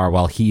of a car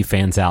while he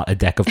fans out a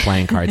deck of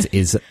playing cards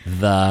is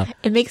the...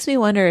 It makes me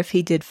wonder if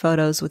he did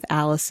photos with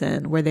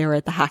Allison where they were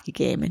at the hockey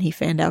game and he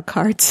fanned out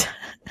cards.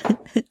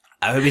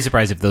 I would be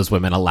surprised if those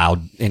women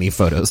allowed any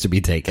photos to be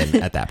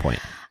taken at that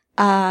point.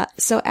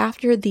 So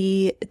after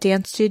the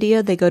dance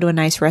studio, they go to a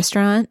nice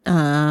restaurant,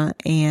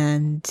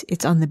 and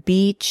it's on the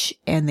beach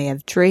and they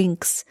have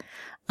drinks.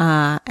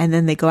 And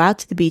then they go out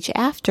to the beach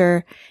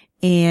after,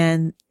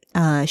 and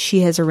she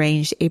has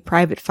arranged a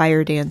private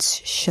fire dance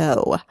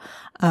show.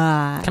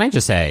 Can I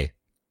just say,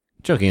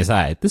 joking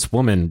aside, this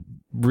woman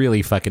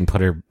really fucking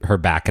put her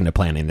back into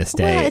planning this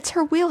day. Well, it's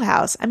her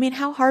wheelhouse. I mean,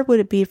 how hard would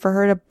it be for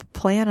her to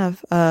plan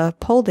a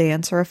pole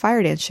dance or a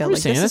fire dance show?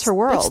 Like, this is her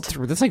world.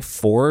 That's like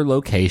 4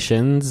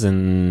 locations,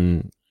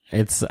 and I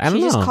don't know.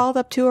 She just called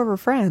up 2 of her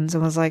friends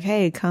and was like,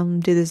 hey, come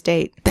do this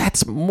date.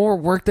 That's more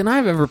work than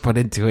I've ever put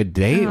into a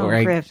date.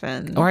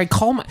 Griffin. Or I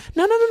call my...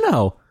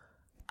 No.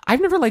 I've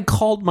never like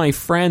called my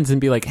friends and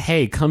be like,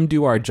 "Hey, come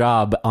do our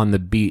job on the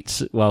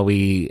beach while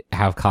we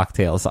have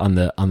cocktails on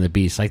the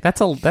beach." Like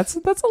that's a lot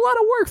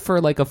of work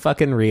for like a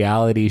fucking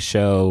reality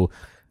show,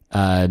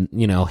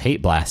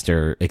 hate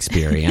blaster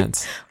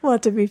experience. Well,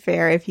 to be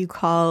fair, if you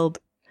called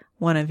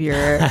one of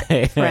your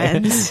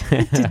friends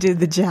to do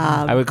the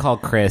job, I would call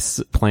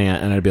Chris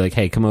Plant and I'd be like,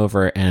 "Hey, come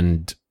over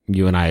and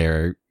you and I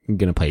are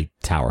gonna play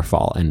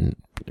Towerfall and."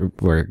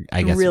 We're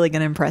really going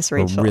to impress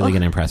Rachel. We're really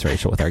going to impress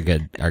Rachel with our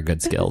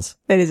good skills.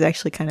 That is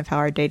actually kind of how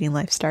our dating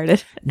life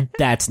started.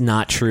 That's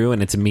not true,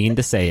 and it's mean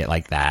to say it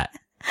like that.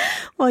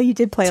 Well, you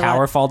did play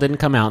Towerfall didn't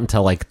come out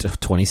until like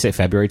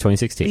February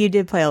 2016. You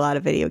did play a lot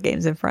of video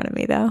games in front of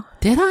me, though.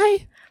 Did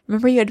I?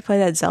 Remember you had to play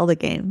that Zelda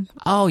game?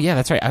 Oh, yeah,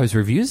 that's right. I was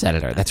reviews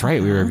editor. That's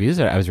right.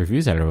 I was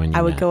reviews editor when you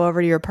I would go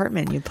over to your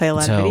apartment and you'd play a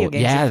lot of video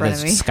games in front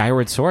of me.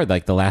 Skyward Sword,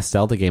 like the last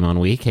Zelda game on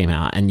Wii came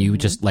out, and you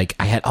just like,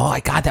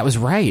 that was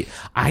right.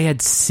 I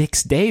had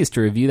 6 days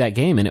to review that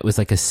game, and it was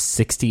like a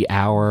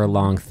 60-hour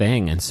long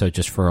thing. And so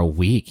just for a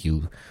week,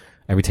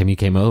 every time you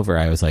came over,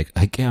 I was like,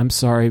 I'm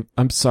sorry.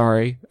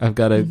 I've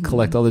got to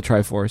collect all the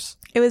Triforce.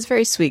 It was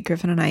very sweet.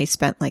 Griffin and I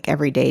spent like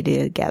every day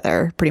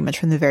together pretty much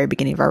from the very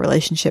beginning of our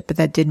relationship, but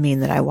that did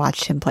mean that I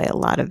watched him play a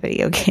lot of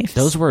video games.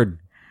 Those were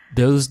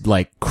Those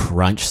like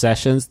crunch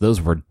sessions, those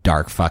were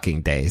dark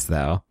fucking days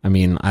though. I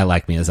mean, I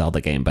like me a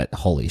Zelda game, but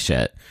holy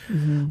shit.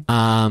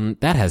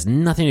 That has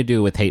nothing to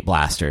do with Hate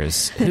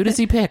Blasters. Who does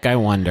he pick, I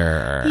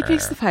wonder? He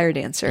picks the Fire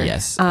Dancer.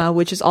 Yes.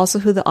 Which is also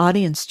who the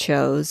audience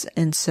chose.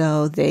 And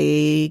so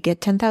they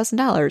get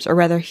 $10,000, or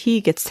rather he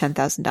gets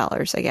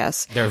 $10,000, I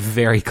guess. They're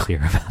very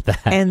clear about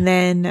that. And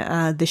then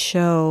the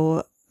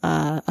show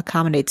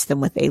accommodates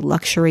them with a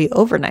luxury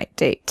overnight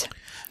date.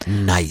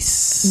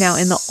 Nice. Now,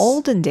 in the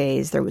olden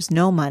days, there was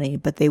no money,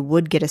 but they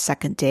would get a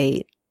second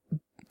date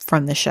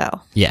from the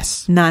show.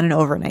 Yes. Not an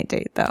overnight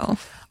date, though.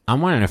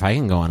 I'm wondering if I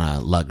can go on a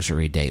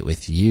luxury date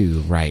with you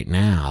right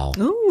now.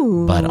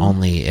 Ooh. But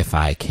only if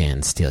I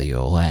can steal you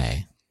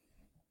away.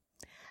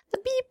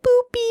 Beep,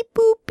 boop, beep,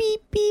 boop,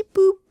 beep, beep,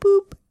 boop,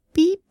 boop.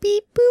 Beep,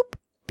 beep, boop.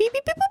 Beep,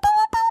 beep, boop, boop,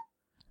 boop, boop.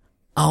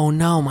 Oh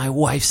no, my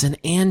wife's an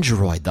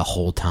android the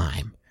whole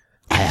time.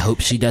 I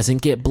hope she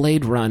doesn't get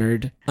Blade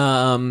Runnered.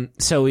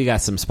 So we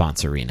got some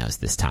sponsorinos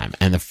this time.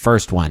 And the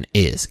first one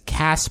is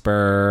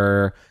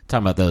Casper.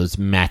 Talking about those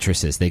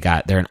mattresses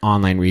they're an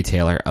online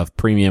retailer of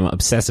premium,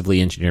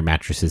 obsessively engineered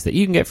mattresses that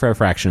you can get for a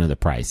fraction of the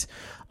price.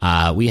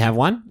 We have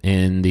one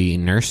in the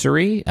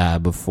nursery,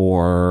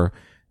 before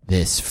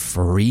this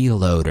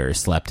freeloader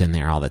slept in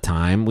there all the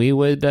time.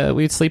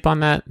 We'd sleep on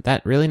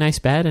that really nice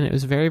bed, and it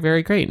was very,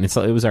 very great. And it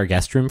was our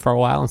guest room for a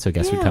while, and so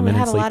guests would come in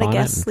and sleep on it. We had a lot of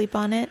guests sleep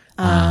on it.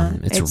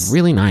 It's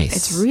really nice.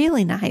 It's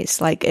really nice.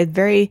 Like it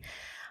very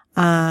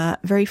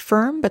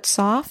firm but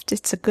soft.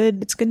 It's a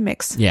good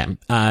mix. Yeah.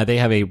 They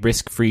have a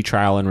risk-free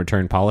trial and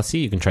return policy.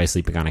 You can try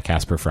sleeping on a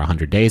Casper for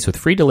 100 days with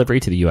free delivery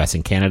to the US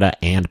and Canada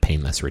and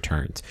painless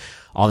returns.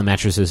 All the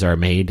mattresses are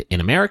made in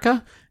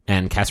America.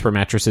 And Casper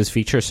mattresses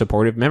feature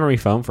supportive memory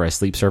foam for a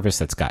sleep surface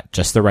that's got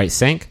just the right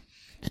sink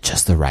and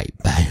just the right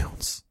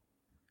bounce.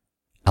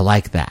 I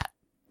like that.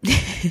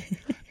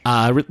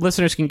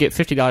 Listeners can get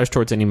 $50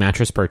 towards any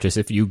mattress purchase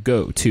if you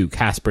go to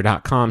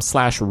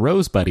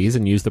casper.com/rosebuddies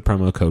and use the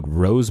promo code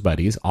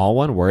rosebuddies, all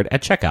one word,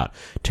 at checkout.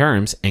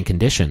 Terms and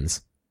conditions,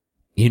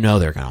 you know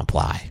they're going to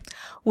apply.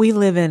 We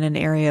live in an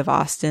area of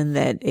Austin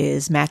that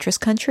is mattress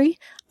country.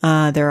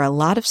 There are a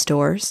lot of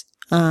stores.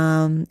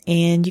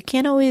 And you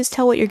can't always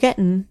tell what you're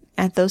getting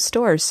at those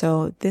stores.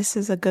 So this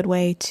is a good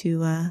way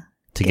to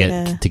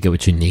get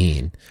what you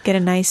need. Get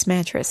a nice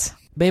mattress.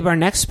 Babe, our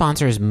next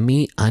sponsor is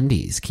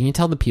MeUndies. Can you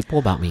tell the people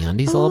about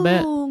MeUndies a little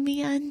bit? Oh,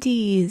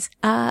 MeUndies.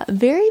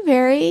 Very,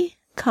 very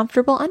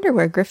comfortable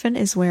underwear. Griffin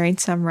is wearing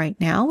some right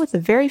now with a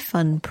very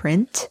fun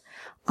print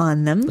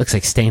on them. Looks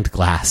like stained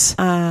glass.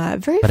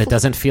 But it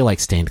doesn't feel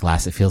like stained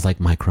glass. It feels like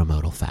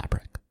micromodal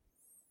fabric.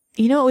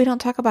 You know what we don't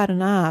talk about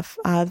enough?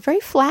 Very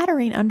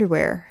flattering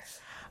underwear.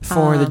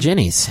 For the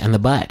ginnies and the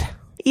butt.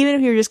 Even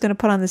if you're just going to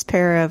put on this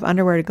pair of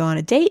underwear to go on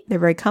a date, they're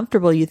very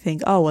comfortable. You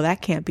think, oh, well,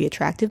 that can't be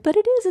attractive. But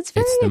it is. It's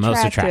very attractive. It's the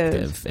most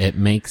attractive. It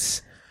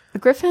makes...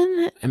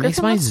 Griffin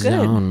makes my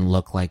zone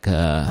look like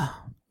a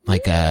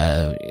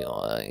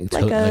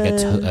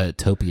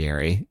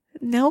topiary.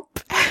 Nope.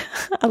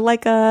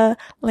 like a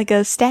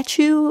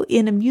statue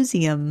in a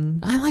museum.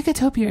 I like a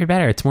topiary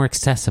better. It's more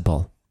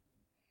accessible.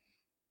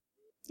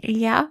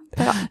 Yeah.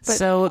 But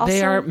so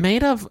they are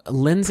made of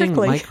Lenzing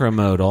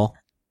micromodal.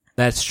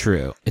 That's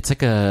true. It's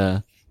like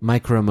a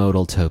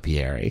micromodal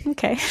topiary.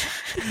 Okay.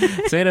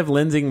 It's made of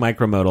Lenzing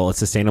micromodal, a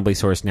sustainably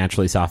sourced,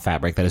 naturally soft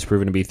fabric that is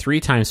proven to be 3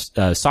 times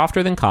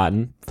softer than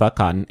cotton. Fuck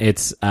cotton.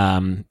 It's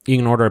you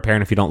can order a pair,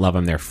 and if you don't love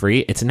them, they're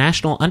free. It's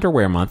National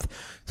Underwear Month,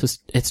 so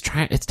it's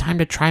time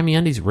to try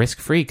MeUndies risk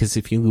free. Because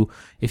if you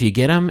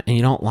get them and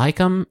you don't like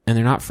them and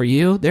they're not for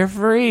you, they're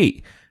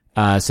free.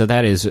 So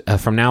that is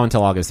from now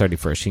until August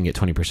 31st. You can get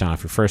 20%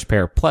 off your first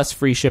pair plus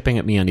free shipping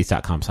at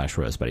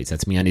MeUndies.com/rosebuddies.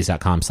 That's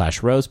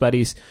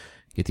MeUndies.com/rosebuddies.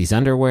 Get these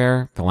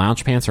underwear. The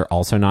lounge pants are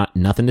also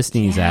nothing to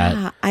sneeze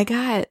at. I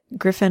got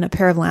Griffin a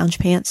pair of lounge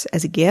pants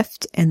as a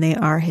gift, and they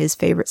are his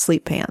favorite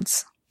sleep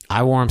pants.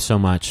 I wore them so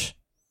much,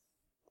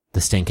 the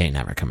stink ain't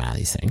never come out of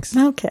these things.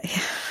 Okay.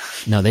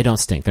 No, they don't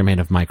stink. They're made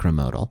of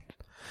micromodal.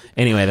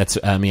 Anyway, that's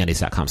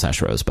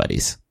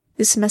MeUndies.com/rosebuddies.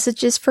 This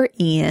message is for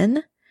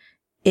Ian.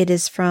 It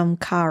is from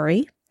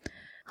Kari.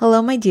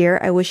 Hello, my dear.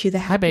 I wish you the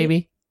happy... Hi,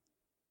 baby.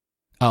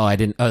 Oh, I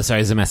didn't... Oh,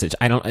 sorry, it's a message.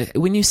 I don't...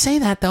 When you say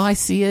that, though, I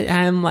see it.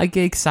 I'm, like,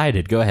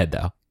 excited. Go ahead,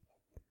 though.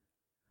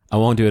 I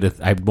won't do it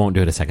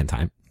a second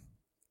time.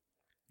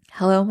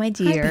 Hello, my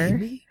dear. Hi,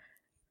 baby.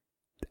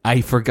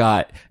 I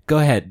forgot. Go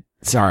ahead.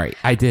 Sorry.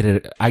 I did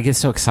it. I get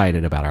so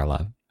excited about our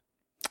love.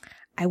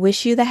 I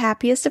wish you the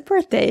happiest of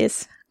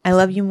birthdays. I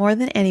love you more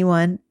than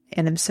anyone,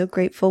 and I'm so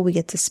grateful we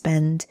get to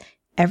spend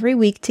every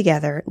week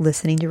together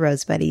listening to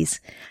Rose Buddies.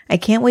 I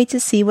can't wait to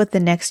see what the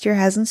next year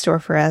has in store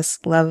for us.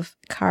 Love,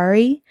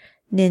 Kari,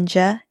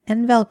 Ninja,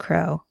 and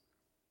Velcro.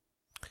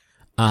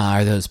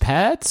 Are those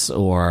pets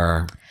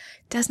or?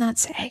 Does not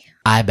say.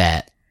 I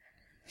bet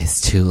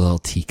it's 2 little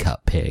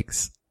teacup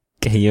pigs.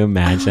 Can you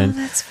imagine? Oh,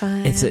 that's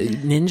fun. It's a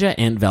Ninja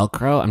and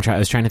Velcro. I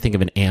was trying to think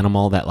of an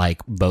animal that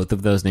like both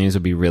of those names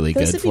would be really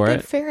good for it.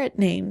 Good ferret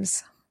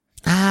names.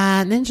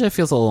 Ninja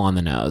feels a little on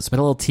the nose, but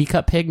a little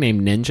teacup pig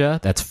named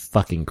Ninja, that's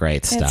fucking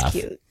great stuff. That's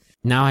cute.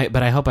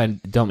 But I hope I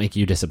don't make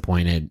you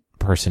disappointed,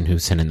 person who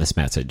sent in this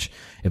message,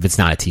 if it's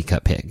not a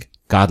teacup pig.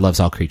 God loves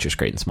all creatures,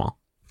 great and small.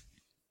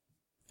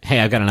 Hey,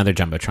 I've got another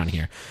Jumbotron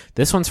here.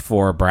 This one's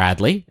for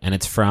Bradley, and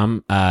it's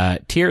from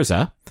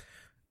Tirza,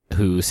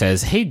 who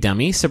says, "Hey,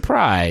 dummy,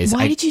 surprise."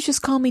 Why did you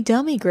just call me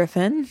dummy,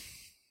 Griffin?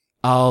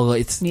 Oh,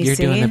 you're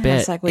doing the bit.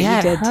 That's like what you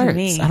it did hurts. to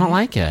me. I don't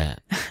like it.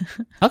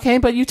 Okay,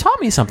 but you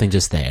taught me something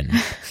just then.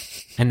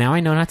 And now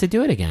I know not to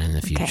do it again in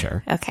the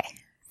future. Okay.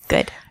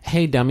 Good.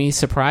 Hey, dummy,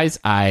 surprise.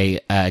 I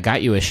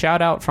got you a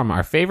shout out from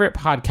our favorite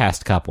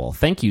podcast couple.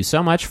 Thank you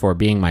so much for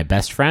being my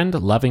best friend,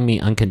 loving me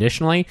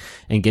unconditionally,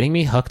 and getting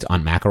me hooked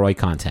on McElroy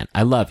content.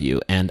 I love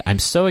you, and I'm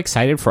so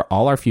excited for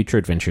all our future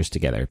adventures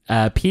together.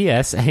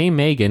 P.S. Hey,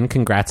 Megan,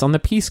 congrats on the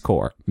Peace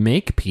Corps.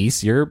 Make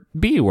peace your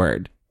B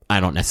word.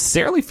 I don't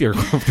necessarily feel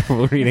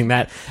comfortable reading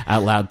that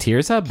out loud,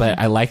 Tirza, but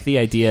I like the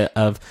idea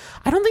of,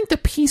 I don't think the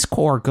Peace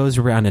Corps goes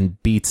around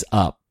and beats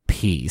up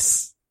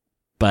peace,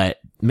 but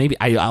maybe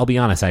I'll be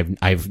honest,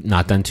 I've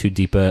not done too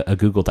deep a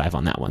Google dive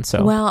on that one.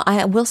 So, well,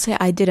 I will say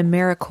I did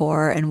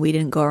AmeriCorps, and we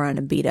didn't go around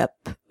and beat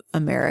up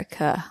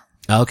America.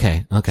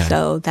 Okay.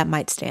 So that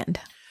might stand.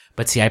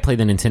 But see, I played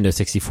the Nintendo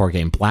 64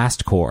 game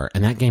Blast Corps,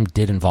 and that game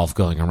did involve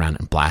going around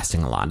and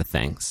blasting a lot of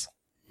things.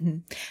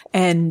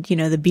 And,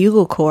 the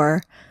Bugle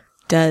Corps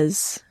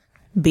does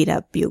beat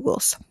up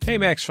bugles. Hey,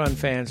 Max Fun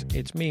fans.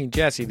 It's me,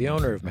 Jesse, the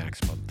owner of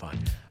Maximum Fun.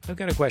 I've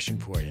got a question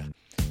for you.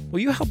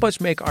 Will you help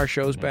us make our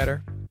shows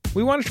better?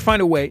 We wanted to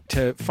find a way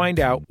to find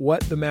out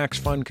what the Max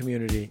Fun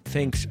community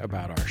thinks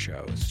about our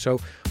shows. So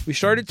we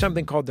started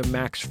something called the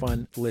Max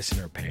Fun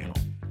Listener Panel.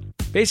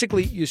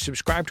 Basically, you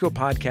subscribe to a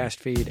podcast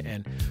feed,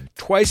 and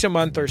twice a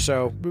month or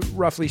so,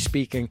 roughly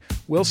speaking,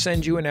 we'll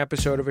send you an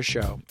episode of a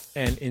show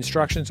and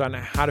instructions on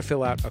how to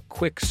fill out a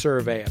quick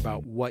survey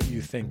about what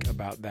you think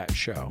about that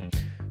show.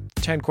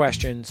 10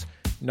 questions,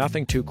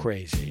 nothing too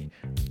crazy.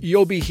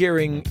 You'll be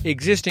hearing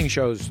existing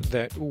shows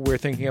that we're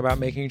thinking about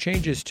making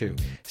changes to,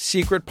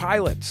 secret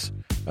pilots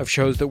of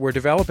shows that we're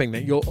developing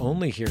that you'll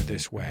only hear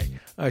this way,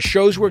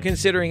 shows we're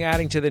considering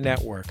adding to the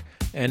network,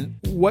 and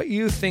what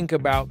you think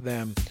about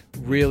them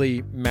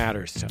really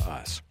matters to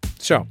us.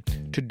 So,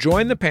 to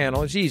join the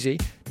panel is easy.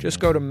 Just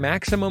go to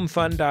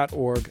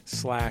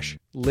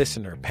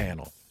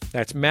MaximumFun.org/listener-panel.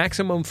 That's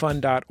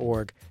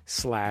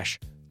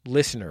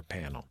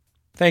MaximumFun.org/listener-panel.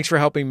 Thanks for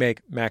helping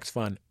make Max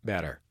Fun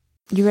better.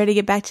 You ready to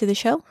get back to the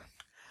show?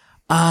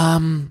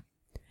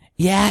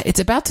 Yeah, it's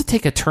about to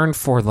take a turn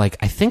for, I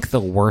think the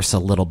worse a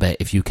little bit,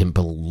 if you can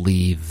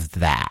believe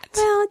that.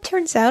 Well, it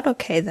turns out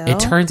okay, though.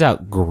 It turns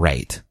out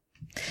great.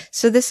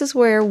 So this is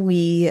where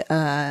we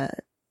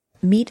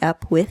meet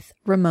up with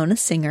Ramona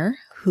Singer,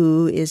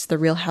 who is the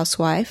Real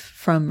Housewife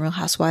from Real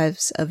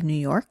Housewives of New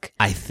York.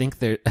 I think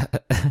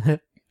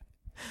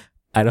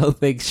I don't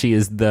think she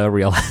is the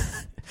real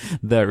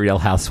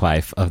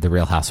housewife of the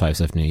Real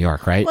Housewives of New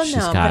York, right?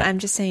 Well, but I'm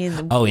just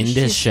saying. In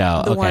this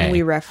show, the okay. one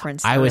we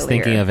referenced. I was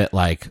earlier. thinking of it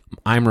like,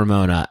 I'm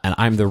Ramona and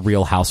I'm the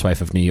Real Housewife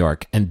of New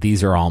York, and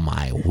these are all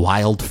my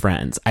wild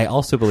friends. I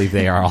also believe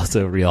they are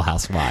also Real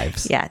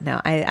Housewives. Yeah,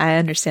 no, I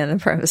understand the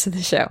premise of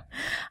the show.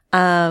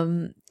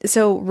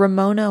 So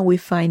Ramona, we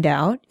find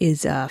out,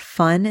 is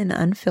fun and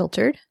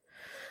unfiltered.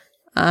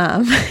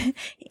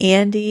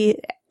 Andy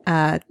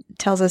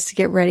tells us to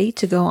get ready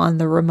to go on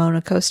the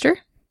Ramona coaster.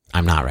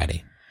 I'm not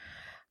ready.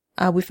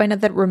 We find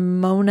out that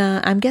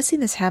Ramona, I'm guessing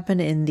this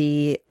happened in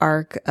the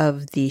arc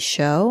of the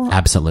show.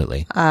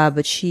 Absolutely.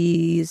 But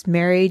she's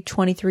married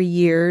 23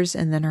 years,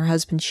 and then her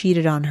husband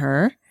cheated on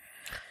her.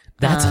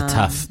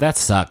 That's that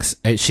sucks.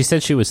 She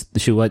said she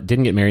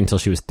didn't get married until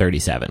she was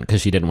 37 because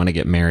she didn't want to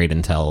get married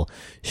until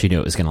she knew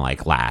it was going to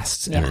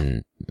last, and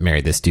then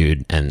married this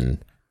dude,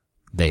 and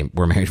they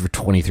were married for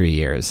 23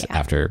 years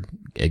after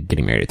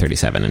getting married at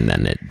 37, and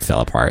then it fell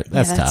apart.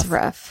 That's tough. That's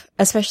rough,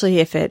 especially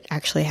if it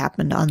actually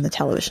happened on the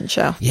television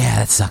show. Yeah,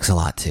 that sucks a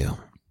lot too.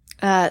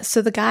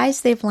 So the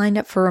guys, they've lined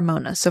up for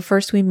Ramona. So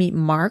first we meet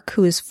Mark,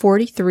 who is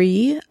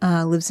 43,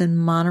 lives in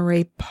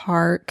Monterey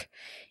Park,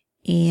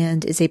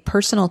 and is a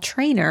personal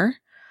trainer,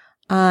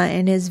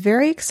 and is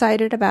very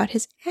excited about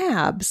his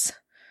abs.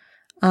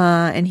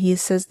 And he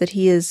says that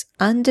he is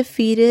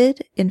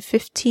undefeated in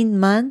 15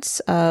 months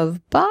of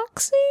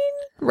boxing,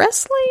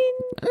 wrestling.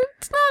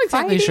 It's not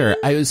exactly sure.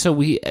 So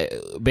we,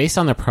 based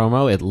on the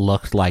promo, it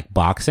looked like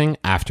boxing.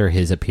 After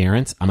his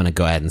appearance, I'm going to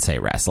go ahead and say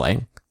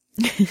wrestling.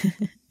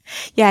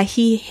 Yeah,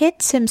 he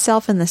hits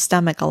himself in the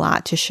stomach a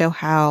lot to show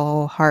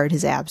how hard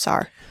his abs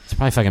are. It's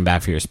probably fucking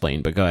bad for your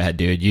spleen, but go ahead,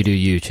 dude. You do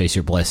you. Chase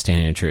your bliss, stand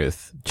in your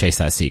truth. Chase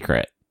that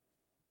secret.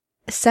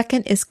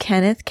 Second is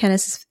Kenneth.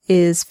 Kenneth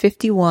is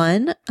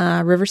 51,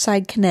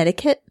 Riverside,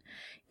 Connecticut,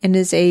 and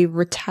is a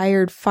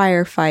retired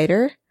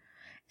firefighter.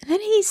 And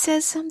then he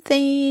says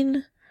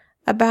something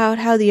about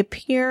how the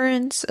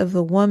appearance of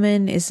the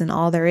woman isn't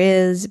all there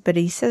is, but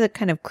he says it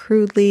kind of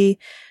crudely.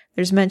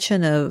 There's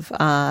mention of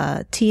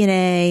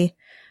TNA.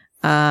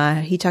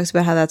 He talks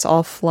about how that's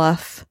all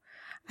fluff.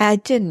 I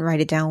didn't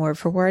write it down word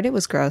for word. It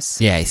was gross.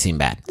 Yeah, he seemed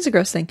bad. It's a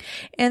gross thing.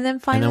 And then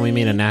finally, we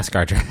meet a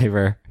NASCAR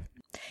driver.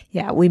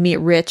 Yeah, we meet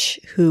Rich,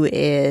 who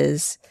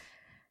is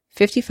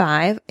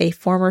 55, a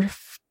former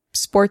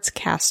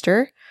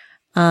sportscaster.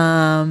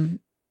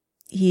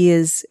 He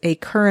is a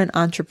current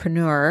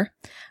entrepreneur,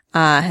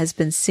 has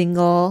been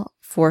single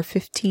for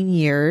 15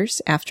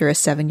 years after a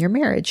 7-year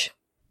marriage.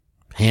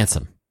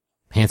 Handsome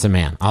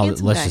man.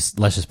 Handsome let's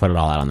guy. just put it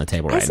all out on the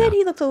table I right said now.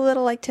 he looked a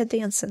little like Ted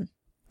Danson.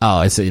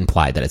 Oh, it's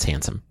implied that it's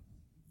handsome.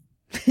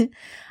 So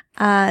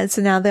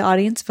now the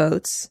audience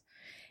votes.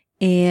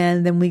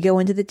 And then we go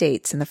into the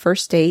dates. And the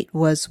first date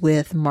was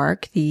with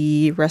Mark,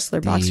 the wrestler,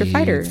 boxer,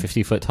 fighter.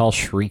 50-foot tall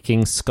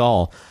shrieking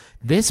skull.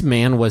 This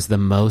man was the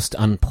most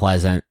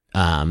unpleasant,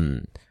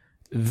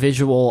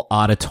 visual,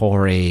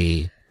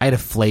 auditory. I had a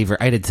flavor.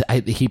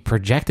 He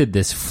projected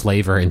this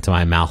flavor into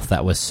my mouth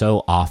that was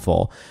so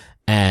awful.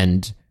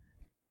 And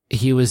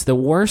he was the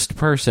worst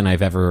person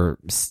I've ever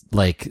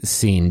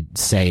seen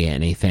say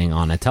anything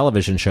on a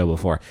television show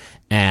before.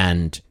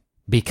 And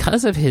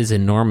because of his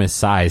enormous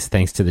size,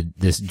 thanks to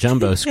this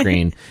jumbo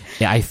screen,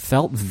 I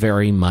felt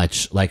very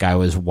much like I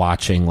was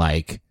watching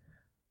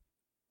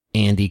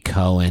Andy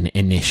Cohen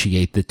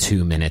initiate the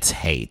 2 minutes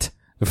hate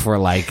for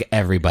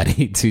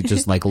everybody to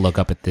just look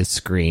up at this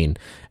screen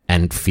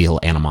and feel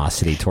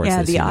animosity towards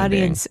this the human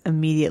audience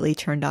immediately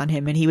turned on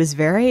him, and he was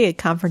very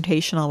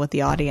confrontational with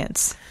the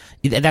audience.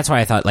 That's why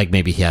I thought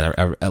maybe he had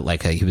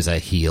he was a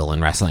heel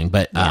in wrestling,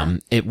 but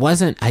it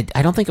wasn't. I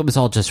don't think it was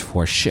all just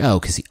for show,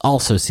 because he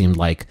also seemed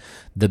like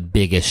the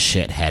biggest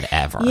shithead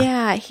ever.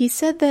 Yeah, he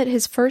said that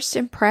his first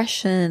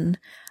impression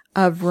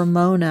of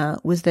Ramona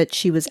was that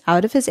she was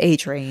out of his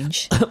age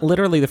range.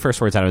 Literally the first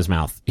words out of his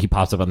mouth, he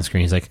pops up on the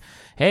screen. He's like,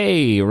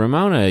 "Hey,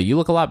 Ramona, you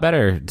look a lot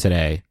better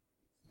today."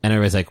 And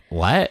everybody's like,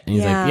 "What?" And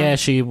he's like, "Yeah,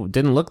 she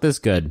didn't look this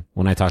good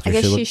when I talked to her."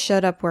 I guess she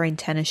showed up wearing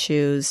tennis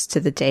shoes to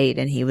the date,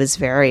 and he was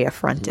very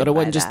affronted. But it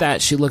wasn't by just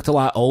that. She looked a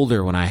lot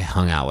older when I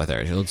hung out with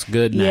her. She looks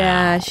good now.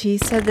 Yeah, she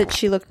said that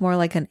she looked more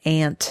like an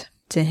aunt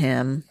to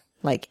him,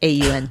 like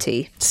AUNT.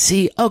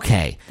 See,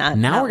 okay.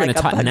 Now we're going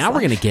to talk. Now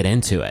we're going to get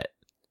into it.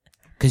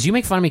 Because you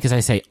make fun of me because I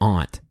say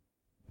aunt.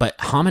 But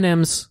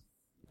homonyms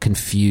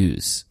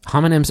confuse.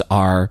 Homonyms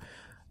are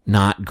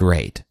not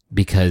great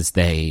because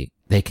they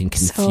can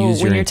confuse so your when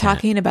you're intent.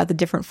 talking about the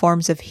different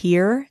forms of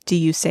hear, do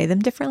you say them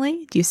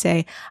differently? Do you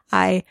say,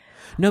 No,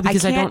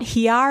 because I can't don't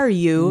hear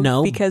you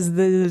No. because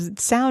the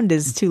sound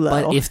is too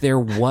low. But if there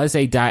was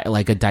a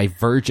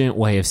divergent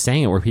way of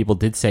saying it where people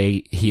did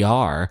say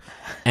 "hiar,"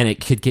 and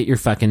it could get your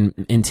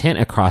fucking intent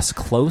across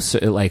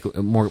closer,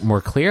 more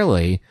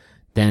clearly,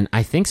 then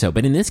I think so.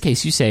 But in this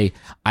case, you say,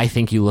 "I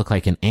think you look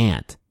like an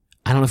ant."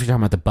 I don't know if you're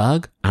talking about the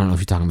bug. I don't know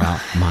if you're talking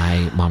about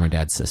my mom or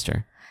dad's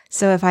sister.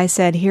 So if I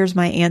said, "Here's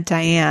my Aunt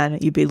Diane,"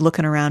 you'd be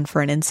looking around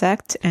for an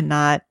insect and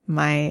not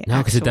my No,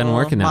 because it doesn't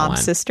work in that mom's one.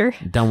 sister.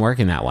 It doesn't work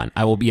in that one.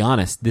 I will be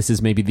honest. This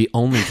is maybe the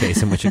only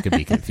case in which it could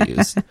be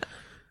confused.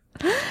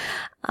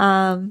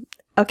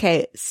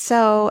 Okay,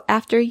 so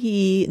after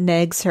he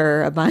negs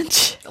her a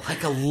bunch,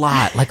 Like a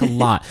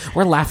lot.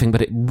 We're laughing,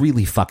 but it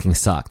really fucking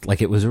sucked.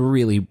 It was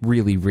really,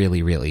 really,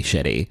 really, really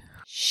shitty.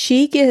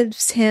 she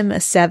gives him a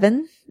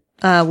 7,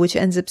 which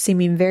ends up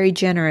seeming very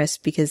generous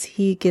because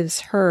he gives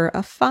her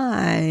a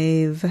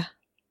 5.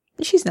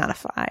 She's not a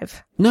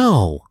 5.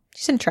 No.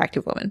 She's an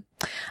attractive woman.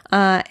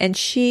 And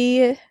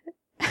she,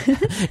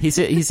 He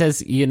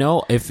says,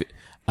 if,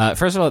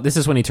 first of all, this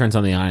is when he turns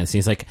on the audience.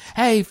 He's like,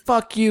 "Hey,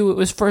 fuck you. It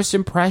was first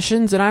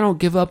impressions and I don't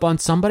give up on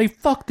somebody.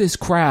 Fuck this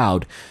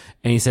crowd."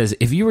 And he says,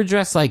 "If you were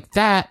dressed like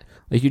that,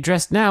 like you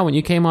dressed now when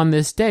you came on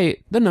this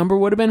date, the number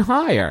would have been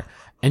higher."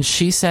 And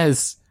she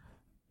says,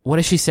 what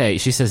does she say?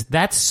 She says,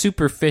 "That's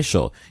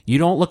superficial. You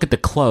don't look at the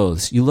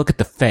clothes. You look at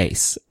the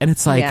face." And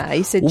it's like, yeah,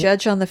 he said,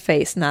 "Judge on the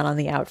face, not on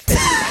the outfit."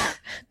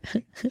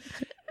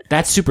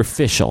 that's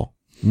superficial.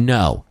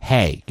 No.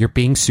 Hey, you're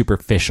being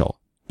superficial.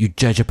 You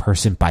judge a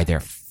person by their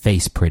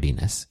face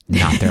prettiness,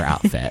 not their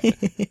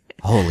outfit.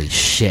 Holy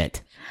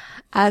shit.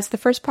 As the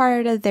first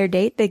part of their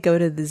date, they go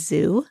to the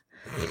zoo.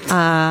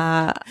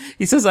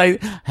 He says, "I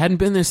hadn't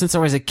been there since I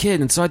was a kid,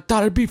 and so I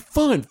thought it'd be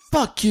fun.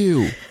 Fuck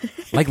you."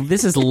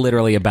 This is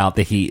literally about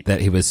the heat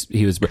that he was,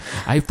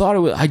 "I thought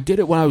I did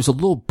it when I was a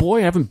little boy.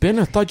 I haven't been.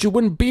 I thought you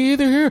wouldn't be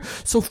either here.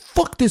 So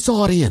fuck this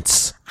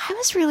audience." I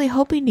was really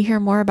hoping to hear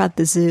more about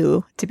the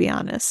zoo, to be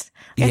honest.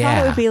 I thought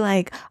Yeah. it would be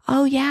like,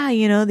 "Oh yeah,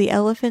 the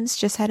elephants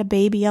just had a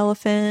baby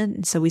elephant.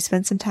 And so we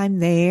spent some time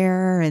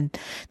there, and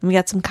then we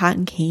got some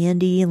cotton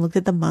candy and looked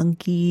at the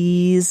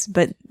monkeys."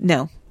 But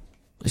no,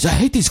 I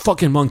hate these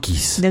fucking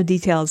monkeys. no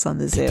details on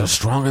the zoo. They're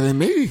stronger than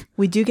me.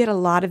 We do get a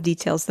lot of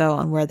details though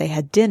on where they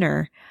had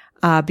dinner,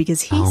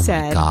 because he Oh my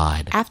said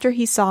God. after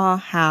he saw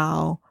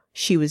how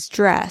she was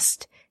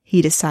dressed,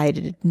 he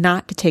decided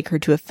not to take her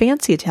to a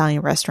fancy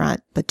Italian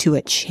restaurant, but to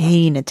a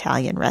chain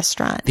Italian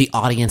restaurant. The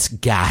audience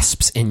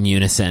gasps in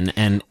unison,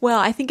 and Well,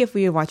 I think if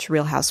we watched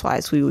Real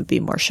Housewives, we would be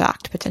more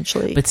shocked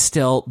potentially. but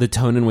still, the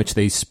tone in which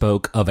they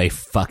spoke of a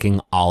fucking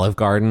Olive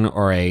Garden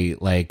or a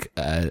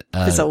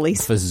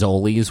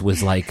Fazoli's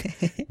was like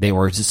they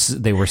were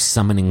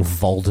summoning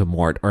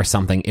Voldemort or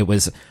something.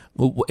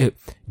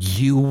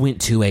 You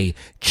went to a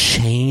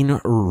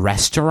chain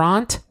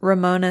restaurant.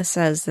 Ramona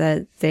says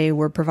that they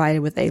were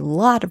provided with a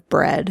lot of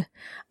bread,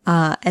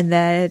 And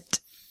that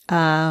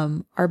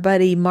our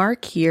buddy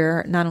Mark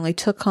here not only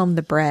took home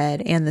the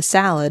bread and the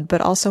salad,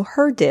 but also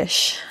her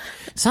dish.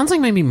 Sounds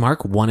like maybe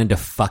Mark wanted to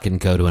fucking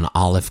go to an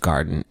Olive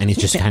Garden and he's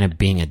just kind of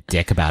being a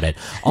dick about it.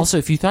 Also,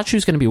 if you thought she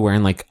was going to be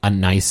wearing like a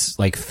nice,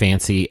 like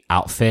fancy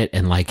outfit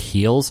and like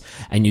heels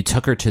and you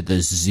took her to the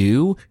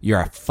zoo,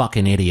 you're a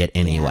fucking idiot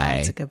anyway. Yeah,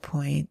 that's a good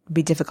point. It'd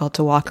be difficult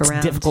to walk around.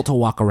 It's difficult to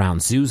walk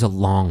around. Zoo's a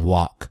long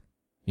walk.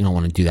 You don't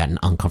want to do that in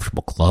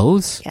uncomfortable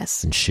clothes.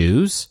 Yes. And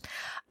shoes.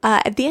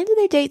 At the end of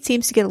their date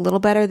seems to get a little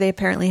better. They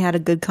apparently had a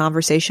good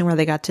conversation where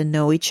they got to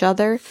know each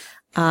other.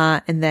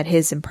 And that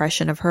his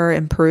impression of her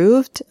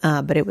improved,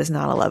 but it was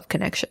not a love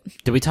connection.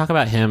 Did we talk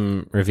about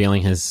him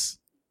revealing his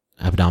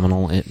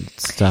abdominal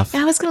stuff?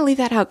 Yeah, I was going to leave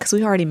that out because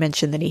we already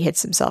mentioned that he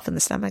hits himself in the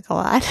stomach a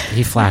lot.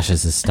 He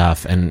flashes his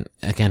stuff, and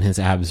again, his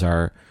abs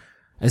are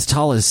as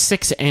tall as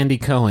 6 Andy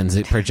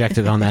Cohens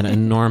projected on that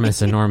enormous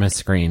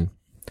screen.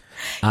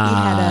 He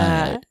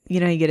had you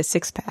get a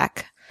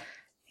 6-pack.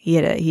 He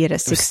had a It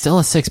was 6. still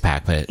a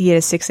 6-pack, but He had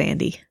a 6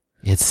 Andy.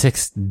 he had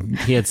 6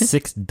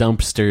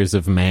 dumpsters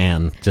of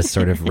man just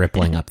sort of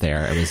rippling up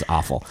there. It was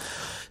awful.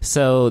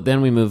 So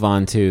then we move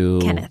on to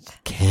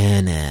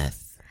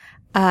Kenneth.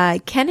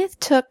 Kenneth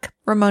took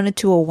Ramona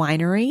to a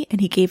winery and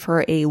he gave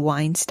her a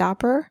wine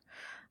stopper,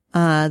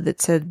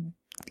 that said,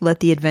 "Let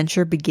the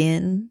adventure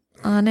begin"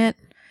 on it.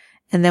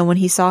 And then when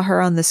he saw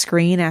her on the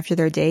screen after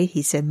their date,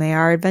 he said, "May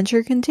our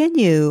adventure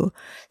continue."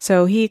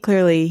 So he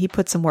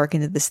put some work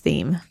into this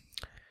theme.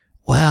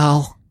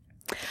 Well,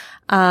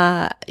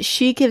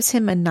 She gives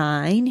him a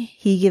 9.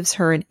 He gives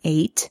her an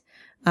 8,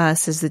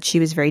 says that she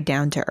was very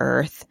down to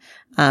earth,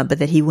 but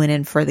that he went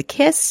in for the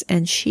kiss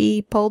and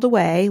she pulled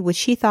away, which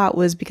he thought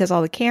was because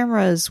all the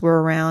cameras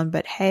were around.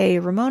 But hey,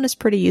 Ramona's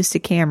pretty used to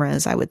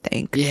cameras, I would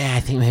think. yeah, I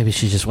think maybe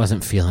she just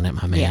wasn't feeling it,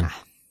 my man.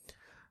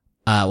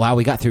 Wow,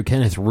 we got through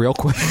Kenneth real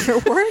quick. There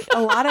weren't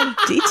a lot of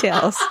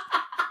details.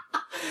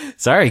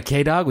 Sorry,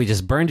 K-Dog, we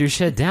just burned your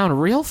shit down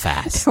real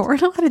fast. There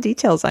weren't a lot of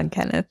details on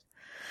Kenneth.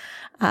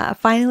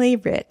 Finally,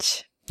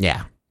 Rich.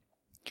 Yeah.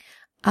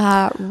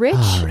 Rich,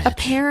 Rich.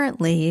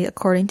 apparently,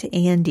 according to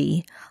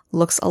Andy,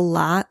 looks a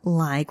lot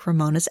like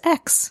Ramona's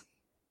ex.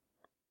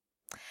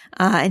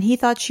 And he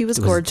thought she was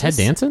Was it gorgeous. Ted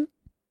Danson?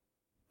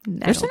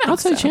 There's an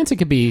outside chance it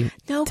could be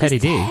No, Teddy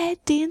because D. Ted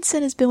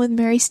Danson has been with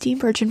Mary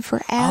Steenburgen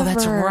forever. Oh,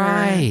 that's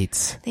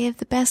right. They have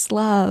the best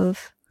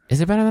love. Is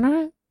it better than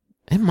her?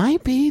 It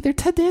might be. They're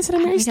Ted Danson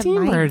and Mary I mean, it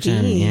might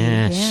Steenburgen. be.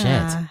 Yeah, shit.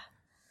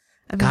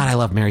 I mean, God, I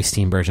love Mary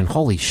Steenburgen.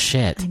 Holy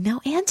shit. I know,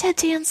 and Ted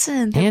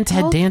Danson. And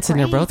Ted Danson,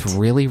 they're great. both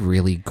really,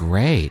 really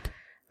great.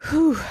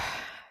 Whew.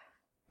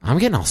 I'm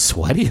getting all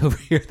sweaty over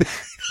here.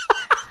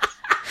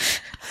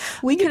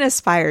 We can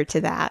aspire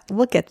to that.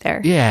 We'll get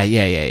there.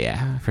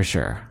 Yeah, for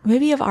sure.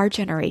 Maybe of our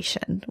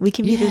generation. We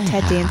can be the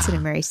Ted Yeah. Danson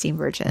and Mary Once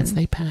Steenburgen.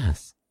 they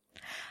pass.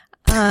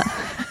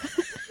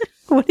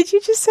 What did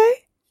you just say?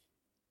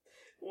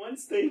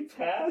 Once they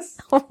pass?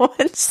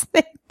 Once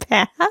they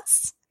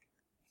pass?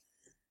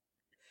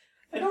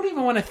 I don't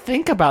even want to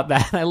think about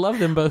that. I love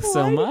them both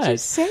so Why did much. you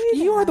say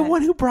You are the that?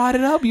 one who brought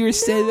it up. You were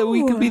saying that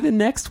we could be No. the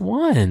next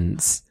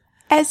ones.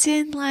 As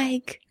in,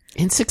 like,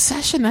 In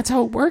succession, that's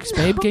how it works,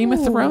 babe. Game of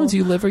No. Thrones,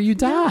 you live or you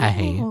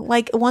die. no.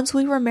 Like, once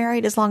we were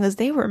married, as long as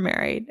they were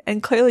married.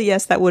 And clearly,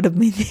 yes, that would have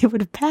meant they would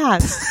have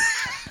passed.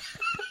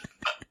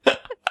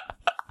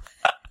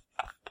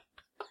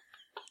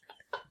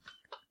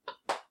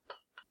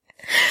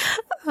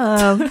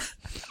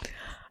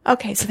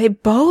 Okay, so they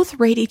both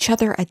rate each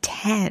other a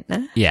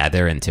 10, Yeah,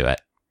 they're into it.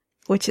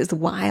 which is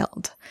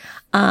wild.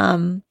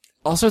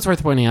 Also, it's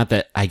worth pointing out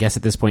that I guess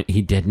at this point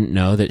he didn't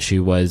know that she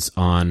was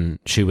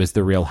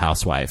the Real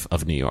Housewife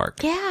of New York.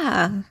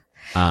 Yeah.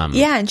 Um,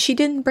 Yeah, and she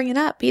didn't bring it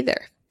up either.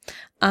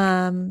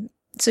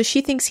 So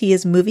she thinks he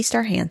is movie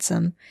star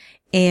handsome,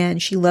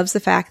 and she loves the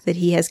fact that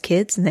he has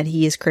kids and that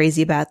he is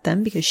crazy about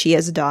them because she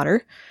has a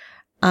daughter.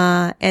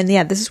 And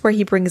yeah, this is where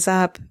he brings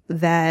up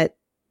that,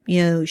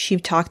 she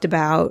talked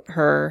about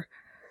her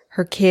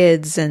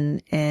kids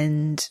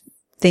and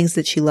things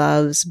that she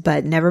loves,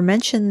 but never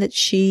mentioned that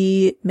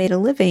she made a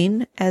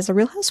living as a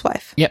Real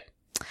Housewife. Yep.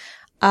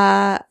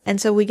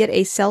 And so we get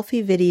a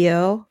selfie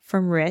video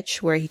from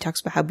Rich where he talks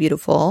about how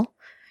beautiful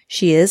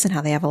she is and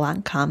how they have a lot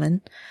in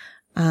common.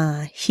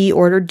 He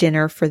ordered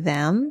dinner for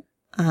them,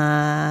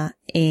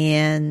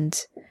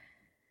 and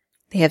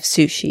they have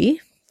sushi.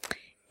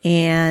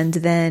 And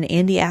then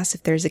Andy asks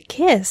if there's a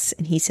kiss,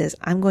 and he says,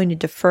 "I'm going to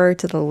defer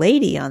to the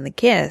lady on the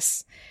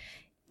kiss."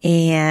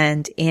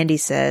 And Andy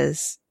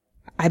says,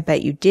 "I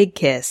bet you did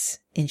kiss,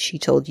 and she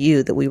told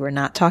you that we were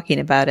not talking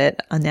about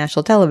it on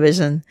national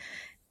television."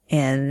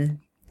 And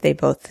they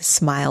both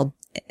smiled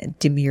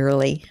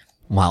demurely.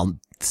 While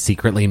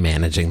secretly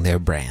managing their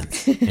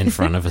brands in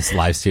front of a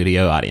live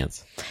studio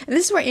audience. And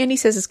this is where Andy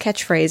says his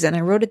catchphrase, and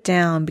I wrote it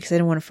down because I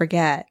didn't want to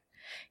forget.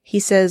 He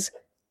says,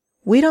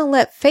 "We don't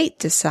let fate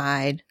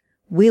decide.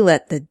 We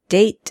let the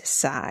date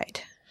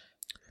decide."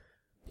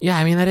 Yeah,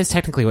 I mean, that is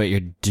technically what you're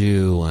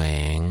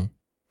doing.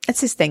 That's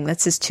his thing.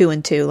 That's his 2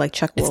 and 2, like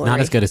Chuck Woolery. It's not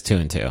as good as 2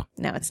 and 2.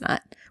 No, it's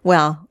not.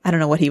 Well, I don't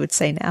know what he would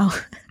say now.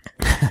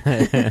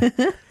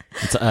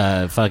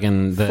 It's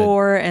fucking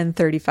 4 and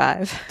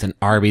 35. It's an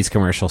Arby's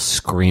commercial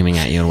screaming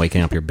at you and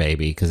waking up your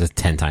baby because it's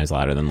 10 times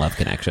louder than Love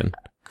Connection.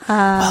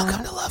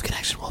 Welcome to Love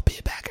Connection. We'll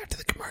be back after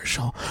the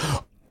commercial.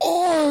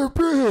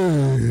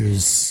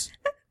 Arby's.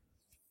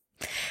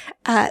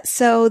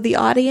 So the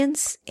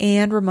audience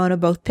and Ramona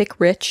both pick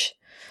Rich.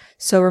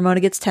 So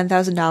Ramona gets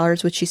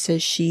 $10,000, which she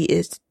says she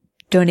is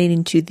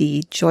donating to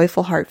the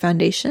Joyful Heart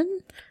Foundation.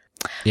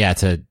 Yeah,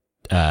 it's a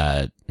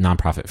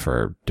nonprofit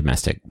for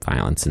domestic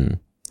violence, and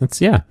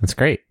that's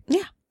great.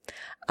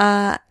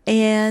 Yeah.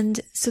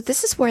 And so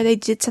this is where they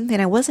did something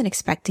I wasn't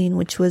expecting,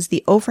 which was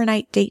the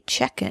overnight date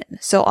check-in.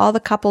 So all the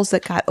couples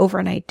that got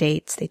overnight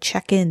dates, they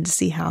check in to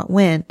see how it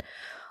went.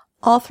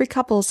 All 3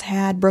 couples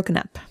had broken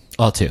up.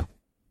 All 2.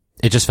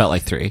 It just felt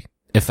like 3.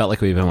 It felt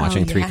like we've been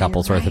watching 3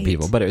 couples worth of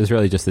people, but it was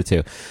really just the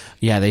 2.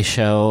 Yeah, they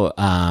show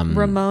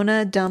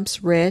Ramona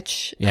dumps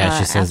Rich she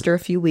says, after a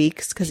few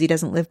weeks because he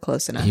doesn't live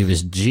close enough. He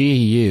was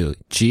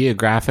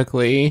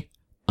geographically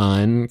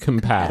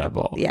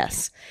uncompatible.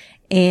 Yes.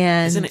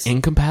 And isn't it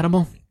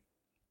incompatible?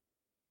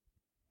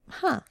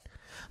 Huh.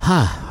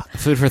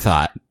 Food for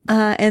thought.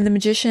 And the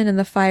magician and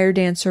the fire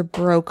dancer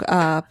broke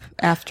up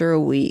after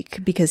a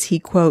week because he,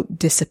 quote,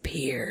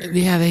 disappeared.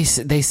 Yeah, they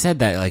said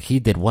that, like,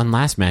 he did one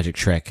last magic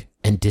trick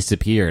and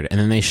disappeared. And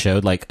then they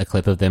showed, like, a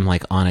clip of them,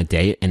 like, on a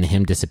date and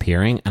him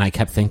disappearing. And I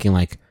kept thinking,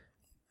 like,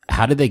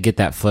 how did they get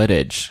that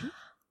footage?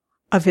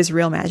 Of his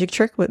real magic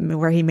trick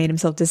where he made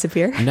himself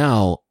disappear?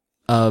 No.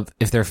 Of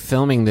if they're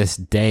filming this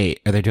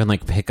date, or they're doing,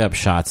 like, pickup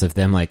shots of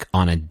them, like,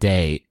 on a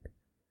date.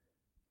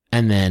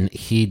 And then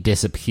he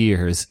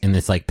disappears in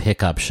this, like,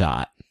 pickup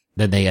shot.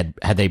 Then they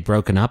had they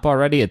broken up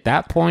already at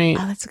that point?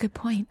 Oh, that's a good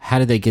point. How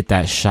did they get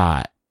that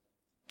shot?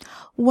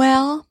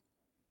 Well,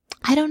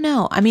 I don't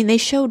know. I mean, they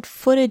showed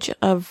footage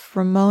of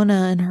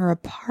Ramona in her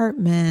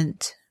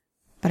apartment,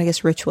 but I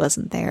guess Rich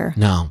wasn't there.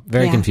 No,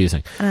 very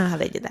confusing. I don't know how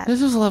they did that.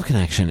 This was Love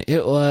Connection.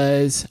 It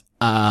was,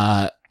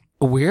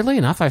 weirdly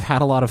enough, I've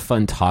had a lot of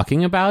fun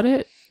talking about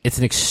it. It's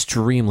an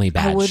extremely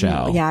bad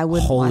show. Yeah, I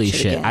wouldn't Holy watch it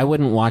shit. again. I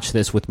wouldn't watch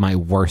this with my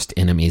worst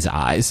enemy's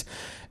eyes.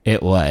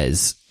 It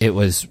was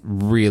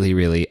really,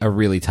 really a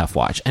really tough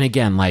watch. And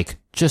again, like,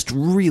 just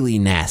really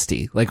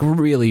nasty, like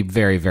really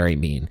very, very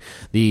mean.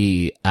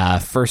 The,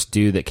 first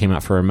dude that came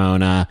out for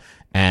Ramona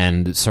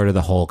and sort of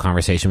the whole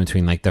conversation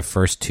between, like, the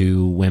first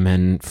 2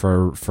 women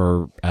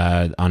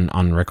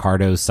on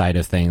Ricardo's side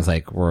of things,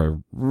 like, were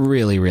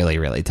really, really,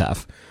 really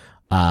tough.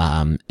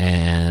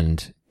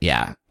 And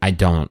yeah,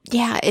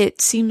 Yeah, it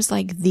seems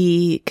like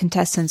the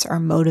contestants are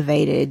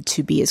motivated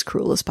to be as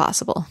cruel as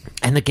possible.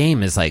 And the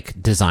game is,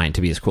 like, designed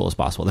to be as cruel as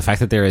possible. The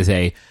fact that there is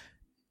a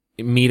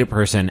meet a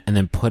person and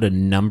then put a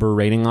number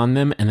rating on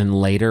them, and then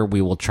later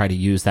we will try to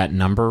use that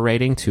number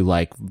rating to,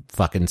 like,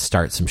 fucking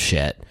start some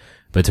shit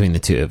between the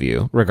 2 of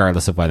you,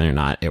 regardless of whether or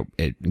not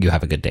you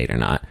have a good date or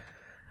not.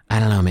 I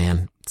don't know,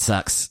 man. It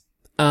sucks.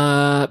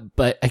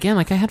 But again,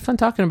 like, I had fun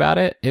talking about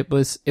it. It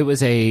was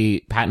a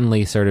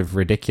patently sort of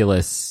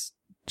ridiculous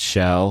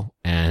show,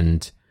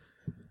 and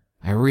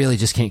I really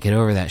just can't get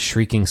over that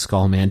shrieking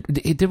skull man.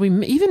 Did we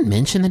even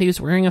mention that he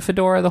was wearing a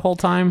fedora the whole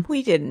time?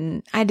 We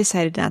didn't. I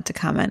decided not to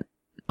comment.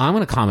 I'm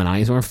going to comment on it.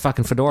 He's wearing a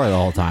fucking fedora the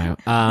whole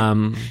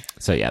time.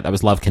 So yeah, that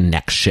was Love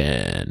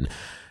Connection.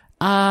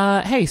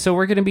 Hey, so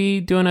we're going to be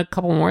doing a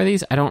couple more of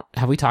these.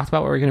 Have we talked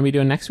about what we're going to be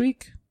doing next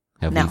week?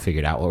 Have we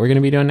figured out what we're going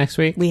to be doing next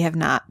week? We have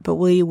not, but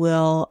we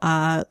will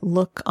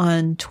look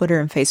on Twitter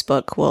and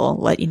Facebook. We'll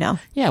let you know.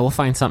 Yeah, we'll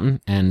find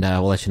something, and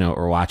we'll let you know what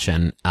we're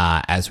watching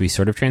as we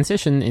sort of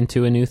transition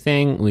into a new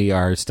thing. We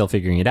are still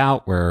figuring it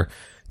out. We're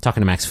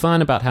talking to Max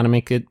Fun about how to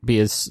make it be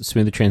as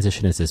smooth a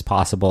transition as is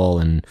possible,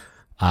 and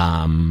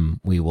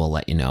we will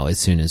let you know as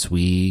soon as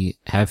we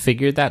have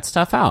figured that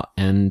stuff out.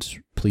 And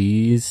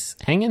please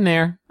hang in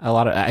there.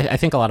 I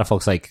think a lot of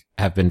folks, like,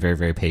 have been very,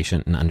 very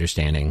patient and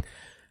understanding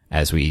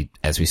as we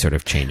sort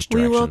of change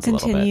directions. We will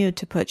continue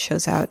to put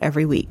shows out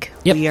every week.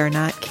 Yep. We are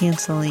not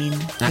canceling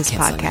this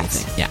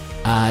podcast. Anything.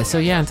 Yeah. So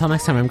yeah, until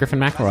next time, I'm Griffin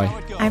McElroy.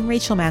 I'm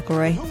Rachel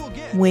McElroy.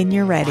 When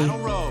you're ready.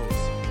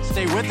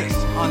 Stay with us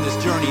on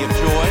this journey of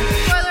joy.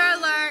 Spoiler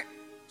alert.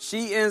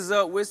 She ends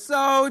up with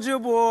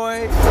Soulja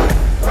Boy.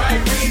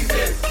 Right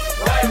reasons,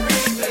 right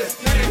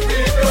reasons. Let it be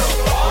good for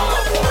all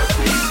four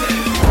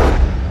seasons.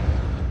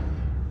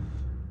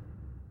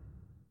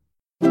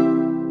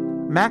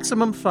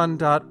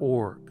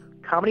 MaximumFun.org.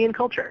 Comedy and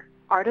culture.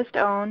 Artist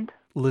owned.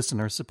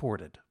 Listener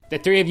supported. The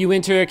 3 of you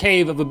enter a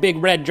cave of a big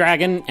red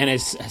dragon and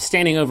is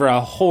standing over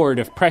a hoard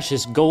of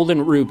precious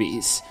golden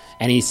rubies.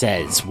 And he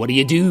says, "What do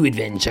you do,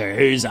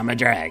 adventurers? I'm a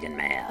dragon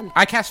man."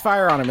 I cast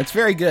fire on him. It's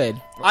very good.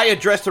 I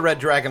address the red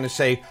dragon and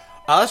say,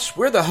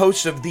 we're the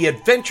hosts of The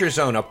Adventure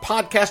Zone, a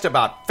podcast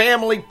about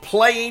family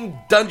playing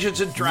Dungeons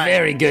and Dragons.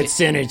 Very good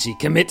synergy.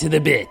 Commit to the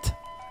bit.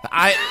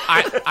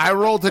 I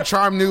rolled to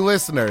charm new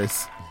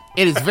listeners.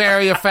 It is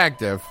very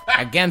effective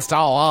against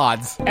all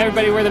odds. Hey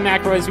everybody, we're the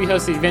McElroys. We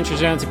host the Adventure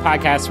Zones, a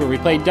podcast where we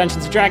play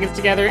Dungeons & Dragons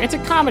together. It's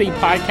a comedy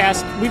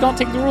podcast. We don't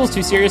take the rules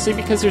too seriously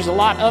because there's a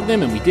lot of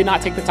them and we did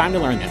not take the time to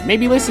learn them.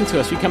 Maybe listen to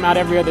us. We come out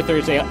every other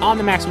Thursday on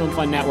the Maximum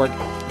Fun Network.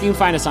 You can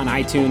find us on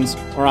iTunes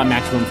or on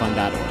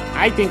MaximumFun.org.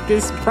 I think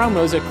this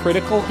promo is a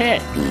critical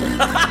hit.